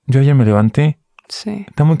 Yo ayer me levanté. Sí.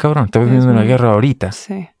 Está muy cabrón. Estaba viviendo una guerra ahorita.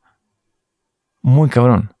 Sí. Muy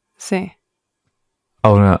cabrón. Sí.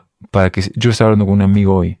 Ahora, yo estaba hablando con un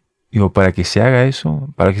amigo hoy. Digo, para que se haga eso,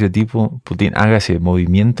 para que ese tipo, Putin, haga ese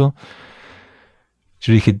movimiento,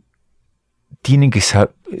 yo dije, tienen que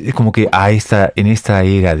saber, es como que en esta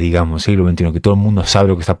era, digamos, siglo XXI, que todo el mundo sabe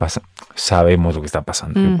lo que está pasando, sabemos lo que está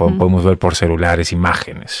pasando, podemos ver por celulares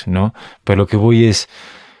imágenes, ¿no? Pero lo que voy es,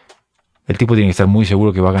 el tipo tiene que estar muy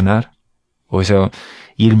seguro que va a ganar,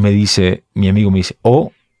 y él me dice, mi amigo me dice,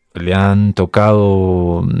 le han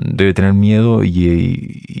tocado, debe tener miedo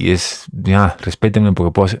y es, respétenme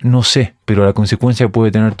porque puedo hacer, no sé, pero la consecuencia que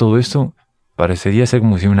puede tener todo esto parecería ser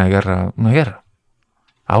como si una guerra,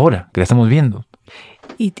 ahora, que la estamos viendo.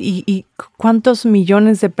 ¿Y cuántos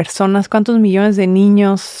millones de personas, cuántos millones de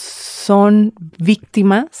niños son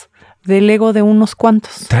víctimas del ego de unos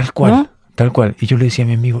cuantos? Tal cual, ¿no? Tal cual. Y yo le decía a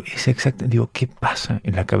mi amigo, es exacto, digo, ¿qué pasa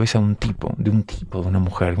en la cabeza de una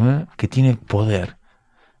mujer, ¿no? Que tiene poder?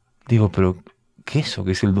 Digo, pero ¿qué eso?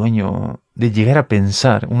 Que es el dueño de llegar a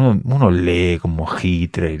pensar. Uno lee como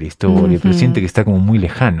Hitler y la historia, pero siente que está como muy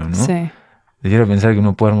lejano, ¿no? Sí. De llegar a pensar que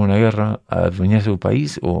uno puede armar una guerra a adueñar su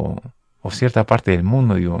país o cierta parte del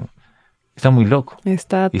mundo, digo, está muy loco.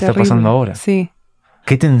 Está y terrible. Está pasando ahora. Sí.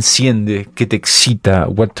 ¿Qué te enciende? ¿Qué te excita?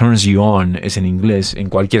 What turns you on es en inglés, en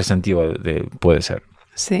cualquier sentido puede ser.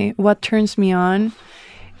 Sí, what turns me on.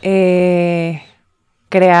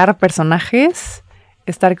 Crear personajes.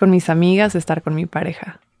 Estar con mis amigas, estar con mi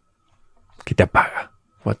pareja. ¿Qué te apaga?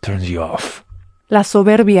 What turns you off? La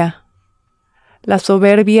soberbia. La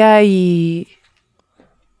soberbia y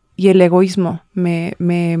el egoísmo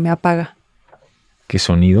me apaga. ¿Qué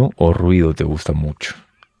sonido o ruido te gusta mucho?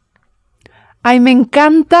 Ay, me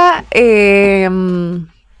encanta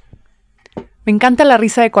la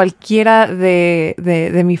risa de cualquiera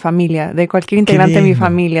de mi familia, de cualquier integrante de mi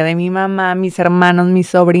familia, de mi mamá, mis hermanos, mis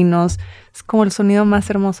sobrinos. Es como el sonido más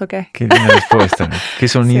hermoso que hay. Qué linda respuesta, ¿no? ¿Qué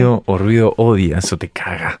sonido o ruido odias o te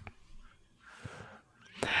caga?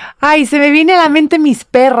 Ay, se me viene a la mente mis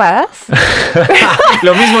perras.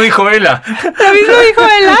 Lo mismo dijo Ela.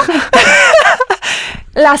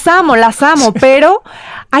 Las amo, pero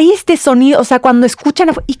hay este sonido, o sea, cuando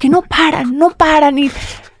escuchan y que no paran y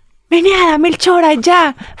Meneada, Melchora,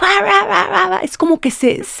 ya. Es como que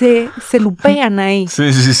se lupean ahí. Sí.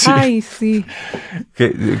 Ay, sí.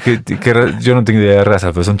 Yo no tengo idea de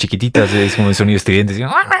raza, pero son chiquititas, es como el sonido estridente.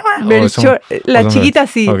 La chiquita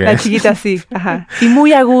sí, okay. La chiquita sí. Ajá. Y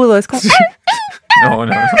muy agudo, es como... Sí. No.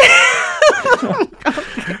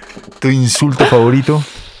 ¿Tu insulto favorito?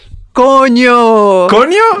 ¡Coño!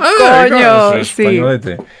 ¿Coño? ¡Coño! Sí.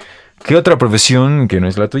 ¿Qué otra profesión que no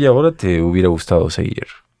es la tuya ahora te hubiera gustado seguir?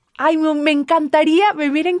 Ay, me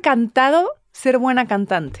hubiera encantado ser buena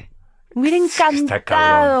cantante. Me hubiera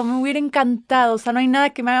encantado. O sea, no hay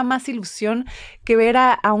nada que me haga más ilusión que ver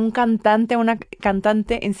a un cantante, a una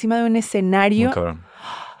cantante encima de un escenario. Muy cabrón.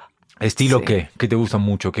 ¿Estilo sí. Qué? ¿Qué te gusta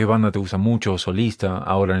mucho? ¿Qué banda te gusta mucho? ¿Solista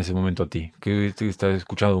ahora en ese momento a ti? ¿Qué te estás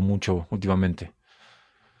escuchando mucho últimamente?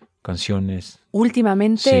 ¿Canciones?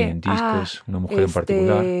 Últimamente. Sí, en discos, una mujer en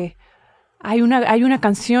particular. Hay una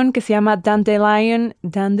canción que se llama Dandelion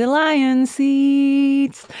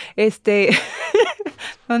Seeds.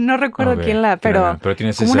 No recuerdo quién pero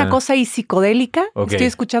tienes como una cosa ahí psicodélica. Okay. Estoy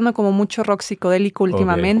escuchando como mucho rock psicodélico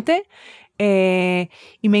últimamente. Okay.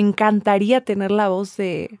 Y me encantaría tener la voz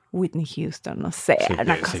de Whitney Houston, no sé,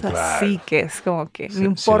 una cosa así que es como que no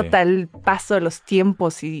importa el paso de los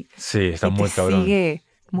tiempos y está muy cabrón. Sigue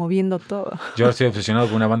moviendo todo. Yo estoy obsesionado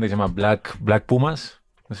con una banda que se llama Black Pumas.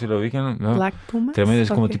 No sé si lo ubican, ¿no? Black Pumas. Tremendo, es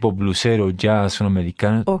como tipo blusero, jazz,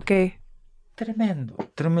 americano. Ok. tremendo,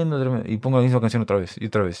 tremendo, tremendo. Y pongo la misma canción otra vez, y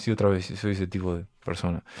otra vez, y otra vez. Y soy ese tipo de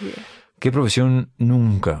persona. Yeah. ¿Qué profesión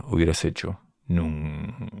nunca hubieras hecho?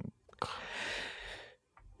 Nunca.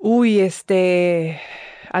 Uy,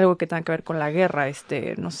 algo que tenga que ver con la guerra,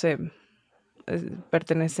 no sé,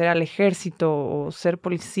 pertenecer al ejército o ser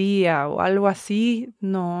policía o algo así,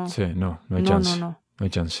 no. Sí, no hay chance. No hay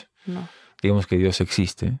chance. No. Digamos que Dios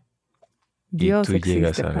existe. Dios y tú existe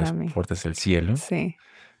llegas a para las mí. puertas del cielo. Sí.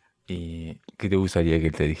 ¿Y qué te gustaría que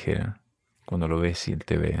él te dijera cuando lo ves y él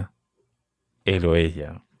te vea? Él o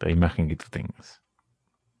ella, la imagen que tú tengas.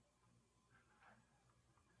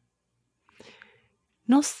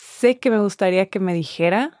 No sé qué me gustaría que me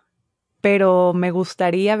dijera, pero me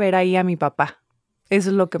gustaría ver ahí a mi papá. Eso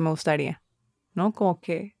es lo que me gustaría, ¿no? Como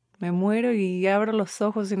que me muero y abro los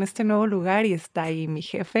ojos en este nuevo lugar y está ahí mi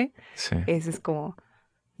jefe. Sí. Ese es como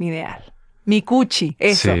mi ideal. Mi cuchi,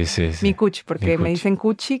 eso. Sí. Mi cuchi, porque me dicen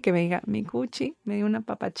cuchi, que me diga mi cuchi, me dio una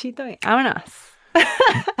papachito y vámonos.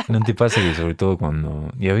 ¿No te pasa que sobre todo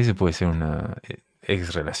cuando... Y a veces puede ser una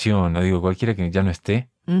ex relación, no digo cualquiera que ya no esté,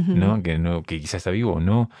 ¿no? Que quizás está vivo o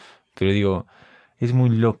no, pero digo, es muy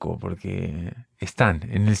loco porque están,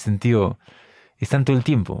 en el sentido, están todo el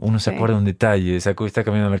tiempo. Uno se acuerda de un detalle, está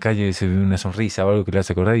caminando en la calle y se ve una sonrisa o algo que le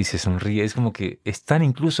hace acordar y se sonríe. Es como que están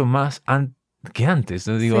incluso más que antes,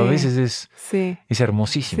 ¿no? Digo, a veces es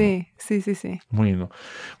hermosísimo. Sí. Muy lindo.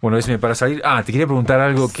 Bueno, para salir... te quería preguntar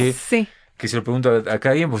algo que... Sí. Que se lo pregunto a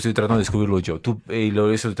cada quien, pues estoy tratando de descubrirlo yo.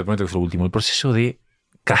 Eso te pregunto que es lo último. El proceso de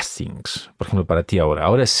castings, por ejemplo, para ti ahora.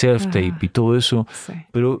 Ahora es self-tape y todo eso. Sí.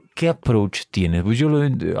 Pero, ¿qué approach tienes? Pues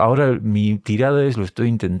ahora mi tirada es, lo estoy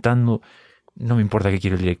intentando, no me importa qué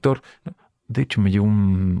quiere el director. De hecho, me llegó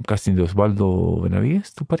un casting de Osvaldo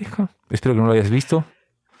Benavides, tu pareja. Espero que no lo hayas visto.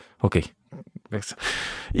 Ok.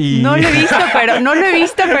 No lo he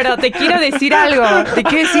visto, pero te quiero decir algo. Te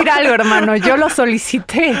quiero decir algo, hermano. Yo lo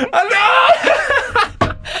solicité.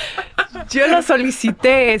 Yo lo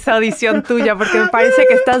solicité, esa audición tuya, porque me parece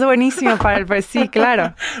que estás buenísimo para el... Sí,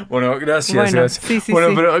 claro. Bueno, gracias. Sí.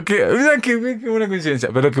 Pero qué buena coincidencia.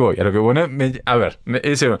 Pero a lo que bueno, me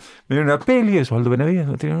dio una peli, Osvaldo Benavides,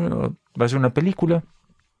 va a ser una película.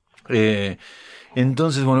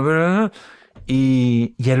 Entonces, bueno,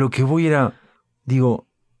 y a lo que voy era... Digo,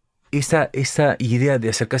 esa idea de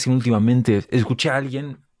hacer casting últimamente, escuché a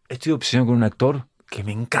alguien, estoy obsesionado con un actor que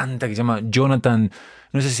me encanta, que se llama Jonathan,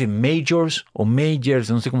 no sé si Majors o Majors,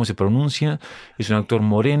 no sé cómo se pronuncia, es un actor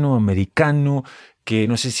moreno, americano, que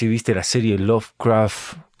no sé si viste la serie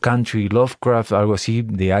Lovecraft, Country Lovecraft, algo así,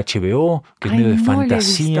 de HBO, que es medio de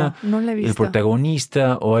fantasía. No la he visto. El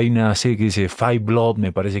protagonista, o hay una serie que dice Five Blood,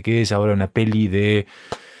 me parece que es ahora una peli de...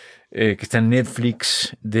 que está en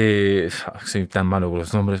Netflix, soy tan malo con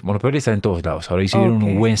los nombres. Bueno, pero él está en todos lados. Ahora hicieron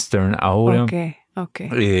un western ahora.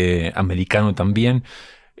 Okay. Americano también.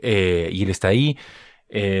 Y él está ahí.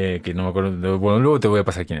 Que no me acuerdo. Bueno, luego te voy a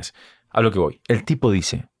pasar quién es. A lo que voy. El tipo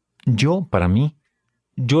dice,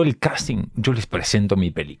 el casting, yo les presento mi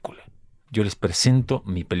película.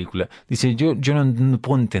 Dice, yo no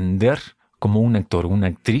puedo entender cómo un actor o una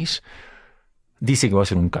actriz dice que va a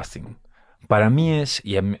hacer un casting. Para mí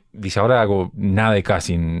dice, ahora hago nada de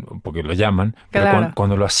casting porque lo llaman, claro. Pero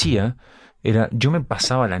cuando lo hacía, yo me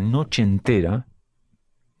pasaba la noche entera,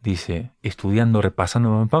 dice, estudiando,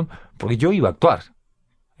 repasando, porque yo iba a actuar.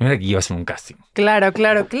 No era que iba a hacer un casting. Claro.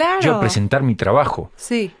 Yo iba a presentar mi trabajo.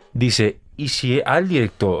 Sí. Dice, y si al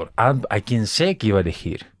director, a quien sé que iba a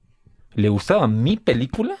elegir, le gustaba mi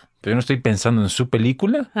película, pero yo no estoy pensando en su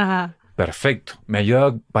película, Ajá. Perfecto, me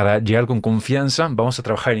ayuda para llegar con confianza, vamos a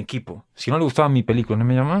trabajar en equipo. Si no le gustaba mi película, no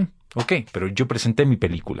me llamaban, ok, pero yo presenté mi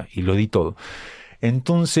película y lo di todo.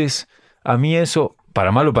 Entonces, a mí eso,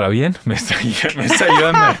 para mal o para bien, me está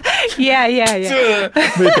ayudando. Ya.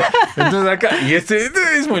 Entonces acá, y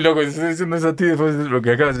es muy loco, estoy diciendo eso a ti después de lo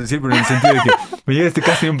que acabas de decir, pero en el sentido de que me llega este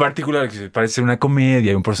casting en particular que parece ser una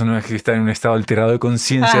comedia, hay un personaje que está en un estado alterado de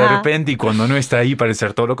conciencia de repente y cuando no está ahí parece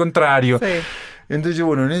ser todo lo contrario. Sí. Entonces yo,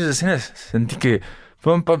 bueno, en esas escenas sentí que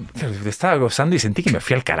estaba gozando y sentí que me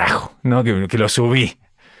fui al carajo, ¿no? Que lo subí.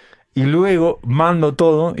 Y luego mando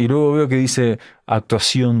todo y luego veo que dice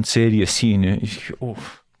actuación, serie, cine. Y dije,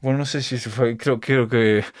 bueno, no sé si se fue, creo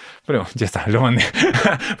que... Pero ya está, lo mandé.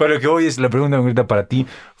 Para lo que hoy es la pregunta concreta para ti.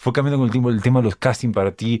 Fue cambiando con el tiempo el tema de los castings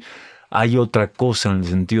para ti. ¿Hay otra cosa en el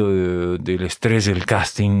sentido del estrés del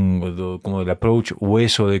casting, como del approach, o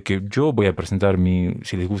eso de que yo voy a presentar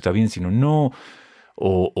si les gusta bien, si no,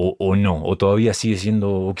 o no? ¿O todavía sigue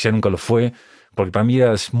siendo, o quizá nunca lo fue? Porque para mí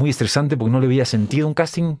era muy estresante porque no le veía sentido a un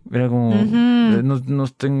casting. Era como, no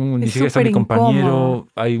tengo ni siquiera está mi compañero,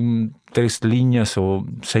 hay 3 líneas o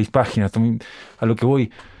 6 páginas. A lo que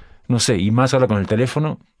voy, no sé, y más ahora con el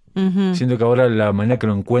teléfono, siento que ahora la manera que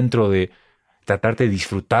lo encuentro de tratar de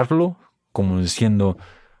disfrutarlo, como diciendo,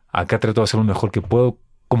 acá trato de hacer lo mejor que puedo,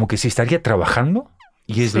 como que si estaría trabajando,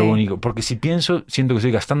 y es lo único. Porque si pienso, siento que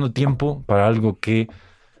estoy gastando tiempo para algo que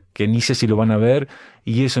ni sé si lo van a ver,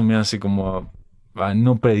 y eso me hace como a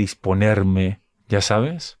no predisponerme, ¿ya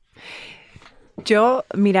sabes? Yo,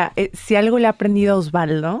 mira, si algo le he aprendido a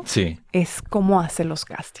Osvaldo, sí, es cómo hace los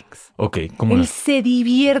castings. Ok, ¿cómo Él se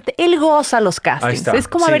divierte, él goza los castings. Es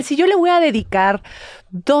como, a ver, si yo le voy a dedicar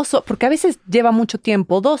 2 horas, porque a veces lleva mucho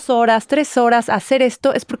tiempo, 2 horas, 3 horas a hacer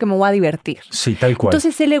esto, es porque me voy a divertir. Sí, tal cual.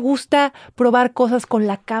 Entonces, él le gusta probar cosas con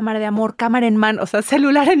la cámara de amor, cámara en mano, o sea,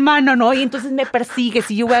 celular en mano, ¿no? Y entonces me persigue,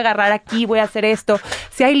 si yo voy a agarrar aquí, voy a hacer esto.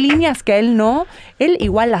 Si hay líneas que a él no, él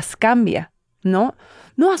igual las cambia, ¿no?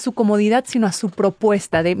 No a su comodidad, sino a su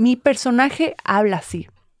propuesta de mi personaje habla así.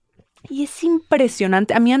 Y es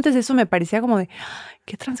impresionante. A mí antes de eso me parecía como de,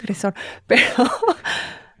 qué transgresor.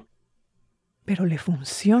 Pero le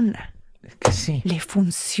funciona. Es que sí. Le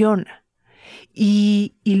funciona.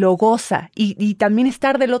 Y lo goza. Y también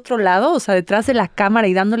estar del otro lado, o sea, detrás de la cámara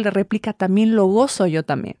y dándole réplica, también lo gozo yo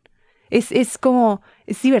también. Es como,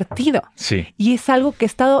 es divertido. Sí. Y es algo que he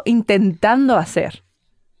estado intentando hacer.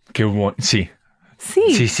 Qué bueno, sí.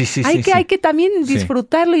 Sí, hay que también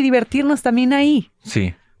disfrutarlo y divertirnos también ahí.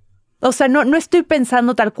 Sí. O sea, no estoy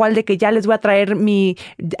pensando tal cual de que ya les voy a traer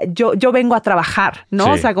yo vengo a trabajar, ¿no?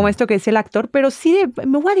 Sí. O sea, como esto que decía el actor, pero sí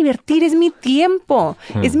me voy a divertir, es mi tiempo,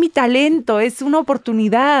 es mi talento, es una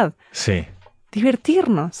oportunidad. Sí.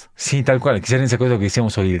 Divertirnos. Sí, tal cual. Quizás en esa cosa que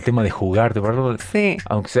decíamos hoy, el tema de jugar, ¿verdad? Sí.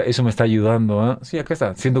 Aunque sea, eso me está ayudando, ¿eh? Sí, acá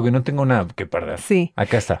está. Siento que no tengo nada que perder. Sí.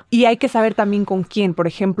 Acá está. Y hay que saber también con quién. Por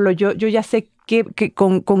ejemplo, yo ya sé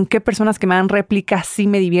con qué personas que me dan réplicas sí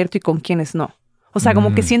me divierto y con quiénes no. O sea,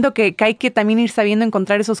 como que siento que hay que también ir sabiendo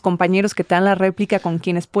encontrar esos compañeros que te dan la réplica con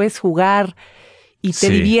quienes puedes jugar y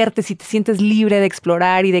te diviertes y te sientes libre de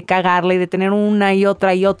explorar y de cagarla y de tener una y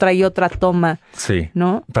otra toma. Sí.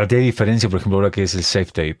 ¿No? Para ti hay diferencia, por ejemplo, ahora que es el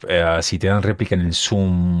safe tape. Si te dan réplica en el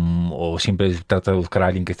Zoom o siempre trata de buscar a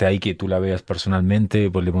alguien que esté ahí que tú la veas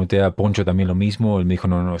personalmente, pues le pregunté a Poncho también lo mismo. Él me dijo,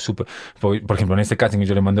 no, es súper. Por ejemplo, en este casting que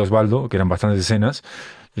yo le mandé a Osvaldo, que eran bastantes escenas,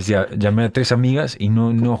 decía, llamé a 3 amigas y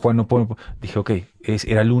Juan, no puedo. Dije, ok,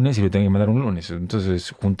 era lunes y lo tenía que mandar un lunes.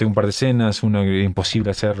 Entonces junté un par de escenas, una era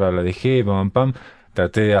imposible hacerla, la dejé, pam.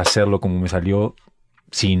 Traté de hacerlo como me salió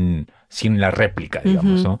sin la réplica,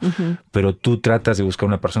 digamos, ¿no? Pero tú tratas de buscar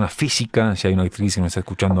una persona física, si hay una actriz que me está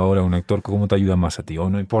escuchando ahora, un actor, ¿cómo te ayuda más a ti? O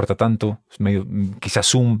no importa tanto, es medio, quizás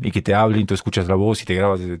Zoom y que te hable y tú escuchas la voz y te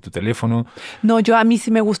grabas desde tu teléfono. No, a mí sí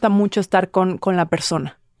me gusta mucho estar con la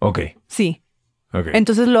persona. Ok. Sí. Okay.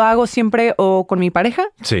 Entonces lo hago siempre o con mi pareja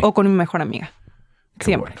o con mi mejor amiga. Qué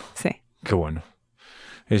siempre. Bueno. Sí. Qué bueno.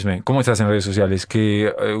 Esme, ¿cómo estás en redes sociales?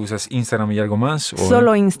 ¿Qué usas Instagram y algo más?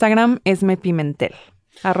 Solo Instagram, Esme Pimentel.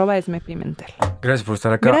 @EsmePimentel. Gracias por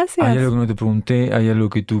estar acá. Gracias. Hay algo que no te pregunté, hay algo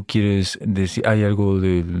que tú quieres decir, hay algo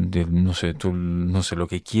de no sé, lo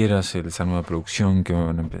que quieras, esa nueva producción que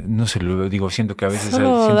no sé, lo digo, siento que a veces...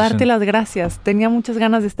 Solo darte las gracias. Tenía muchas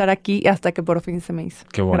ganas de estar aquí hasta que por fin se me hizo.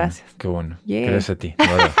 Qué bueno. Gracias. Qué bueno. Yeah. Gracias a ti.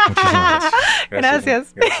 Verdad, muchísimas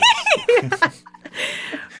gracias. Gracias.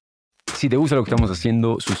 Si te gusta lo que estamos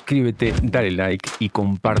haciendo, suscríbete, dale like y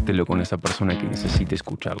compártelo con esa persona que necesite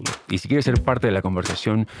escucharlo. Y si quieres ser parte de la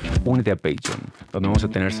conversación, únete a Patreon, donde vamos a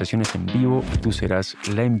tener sesiones en vivo y tú serás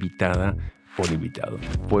la invitada o el invitado.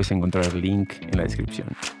 Puedes encontrar el link en la descripción.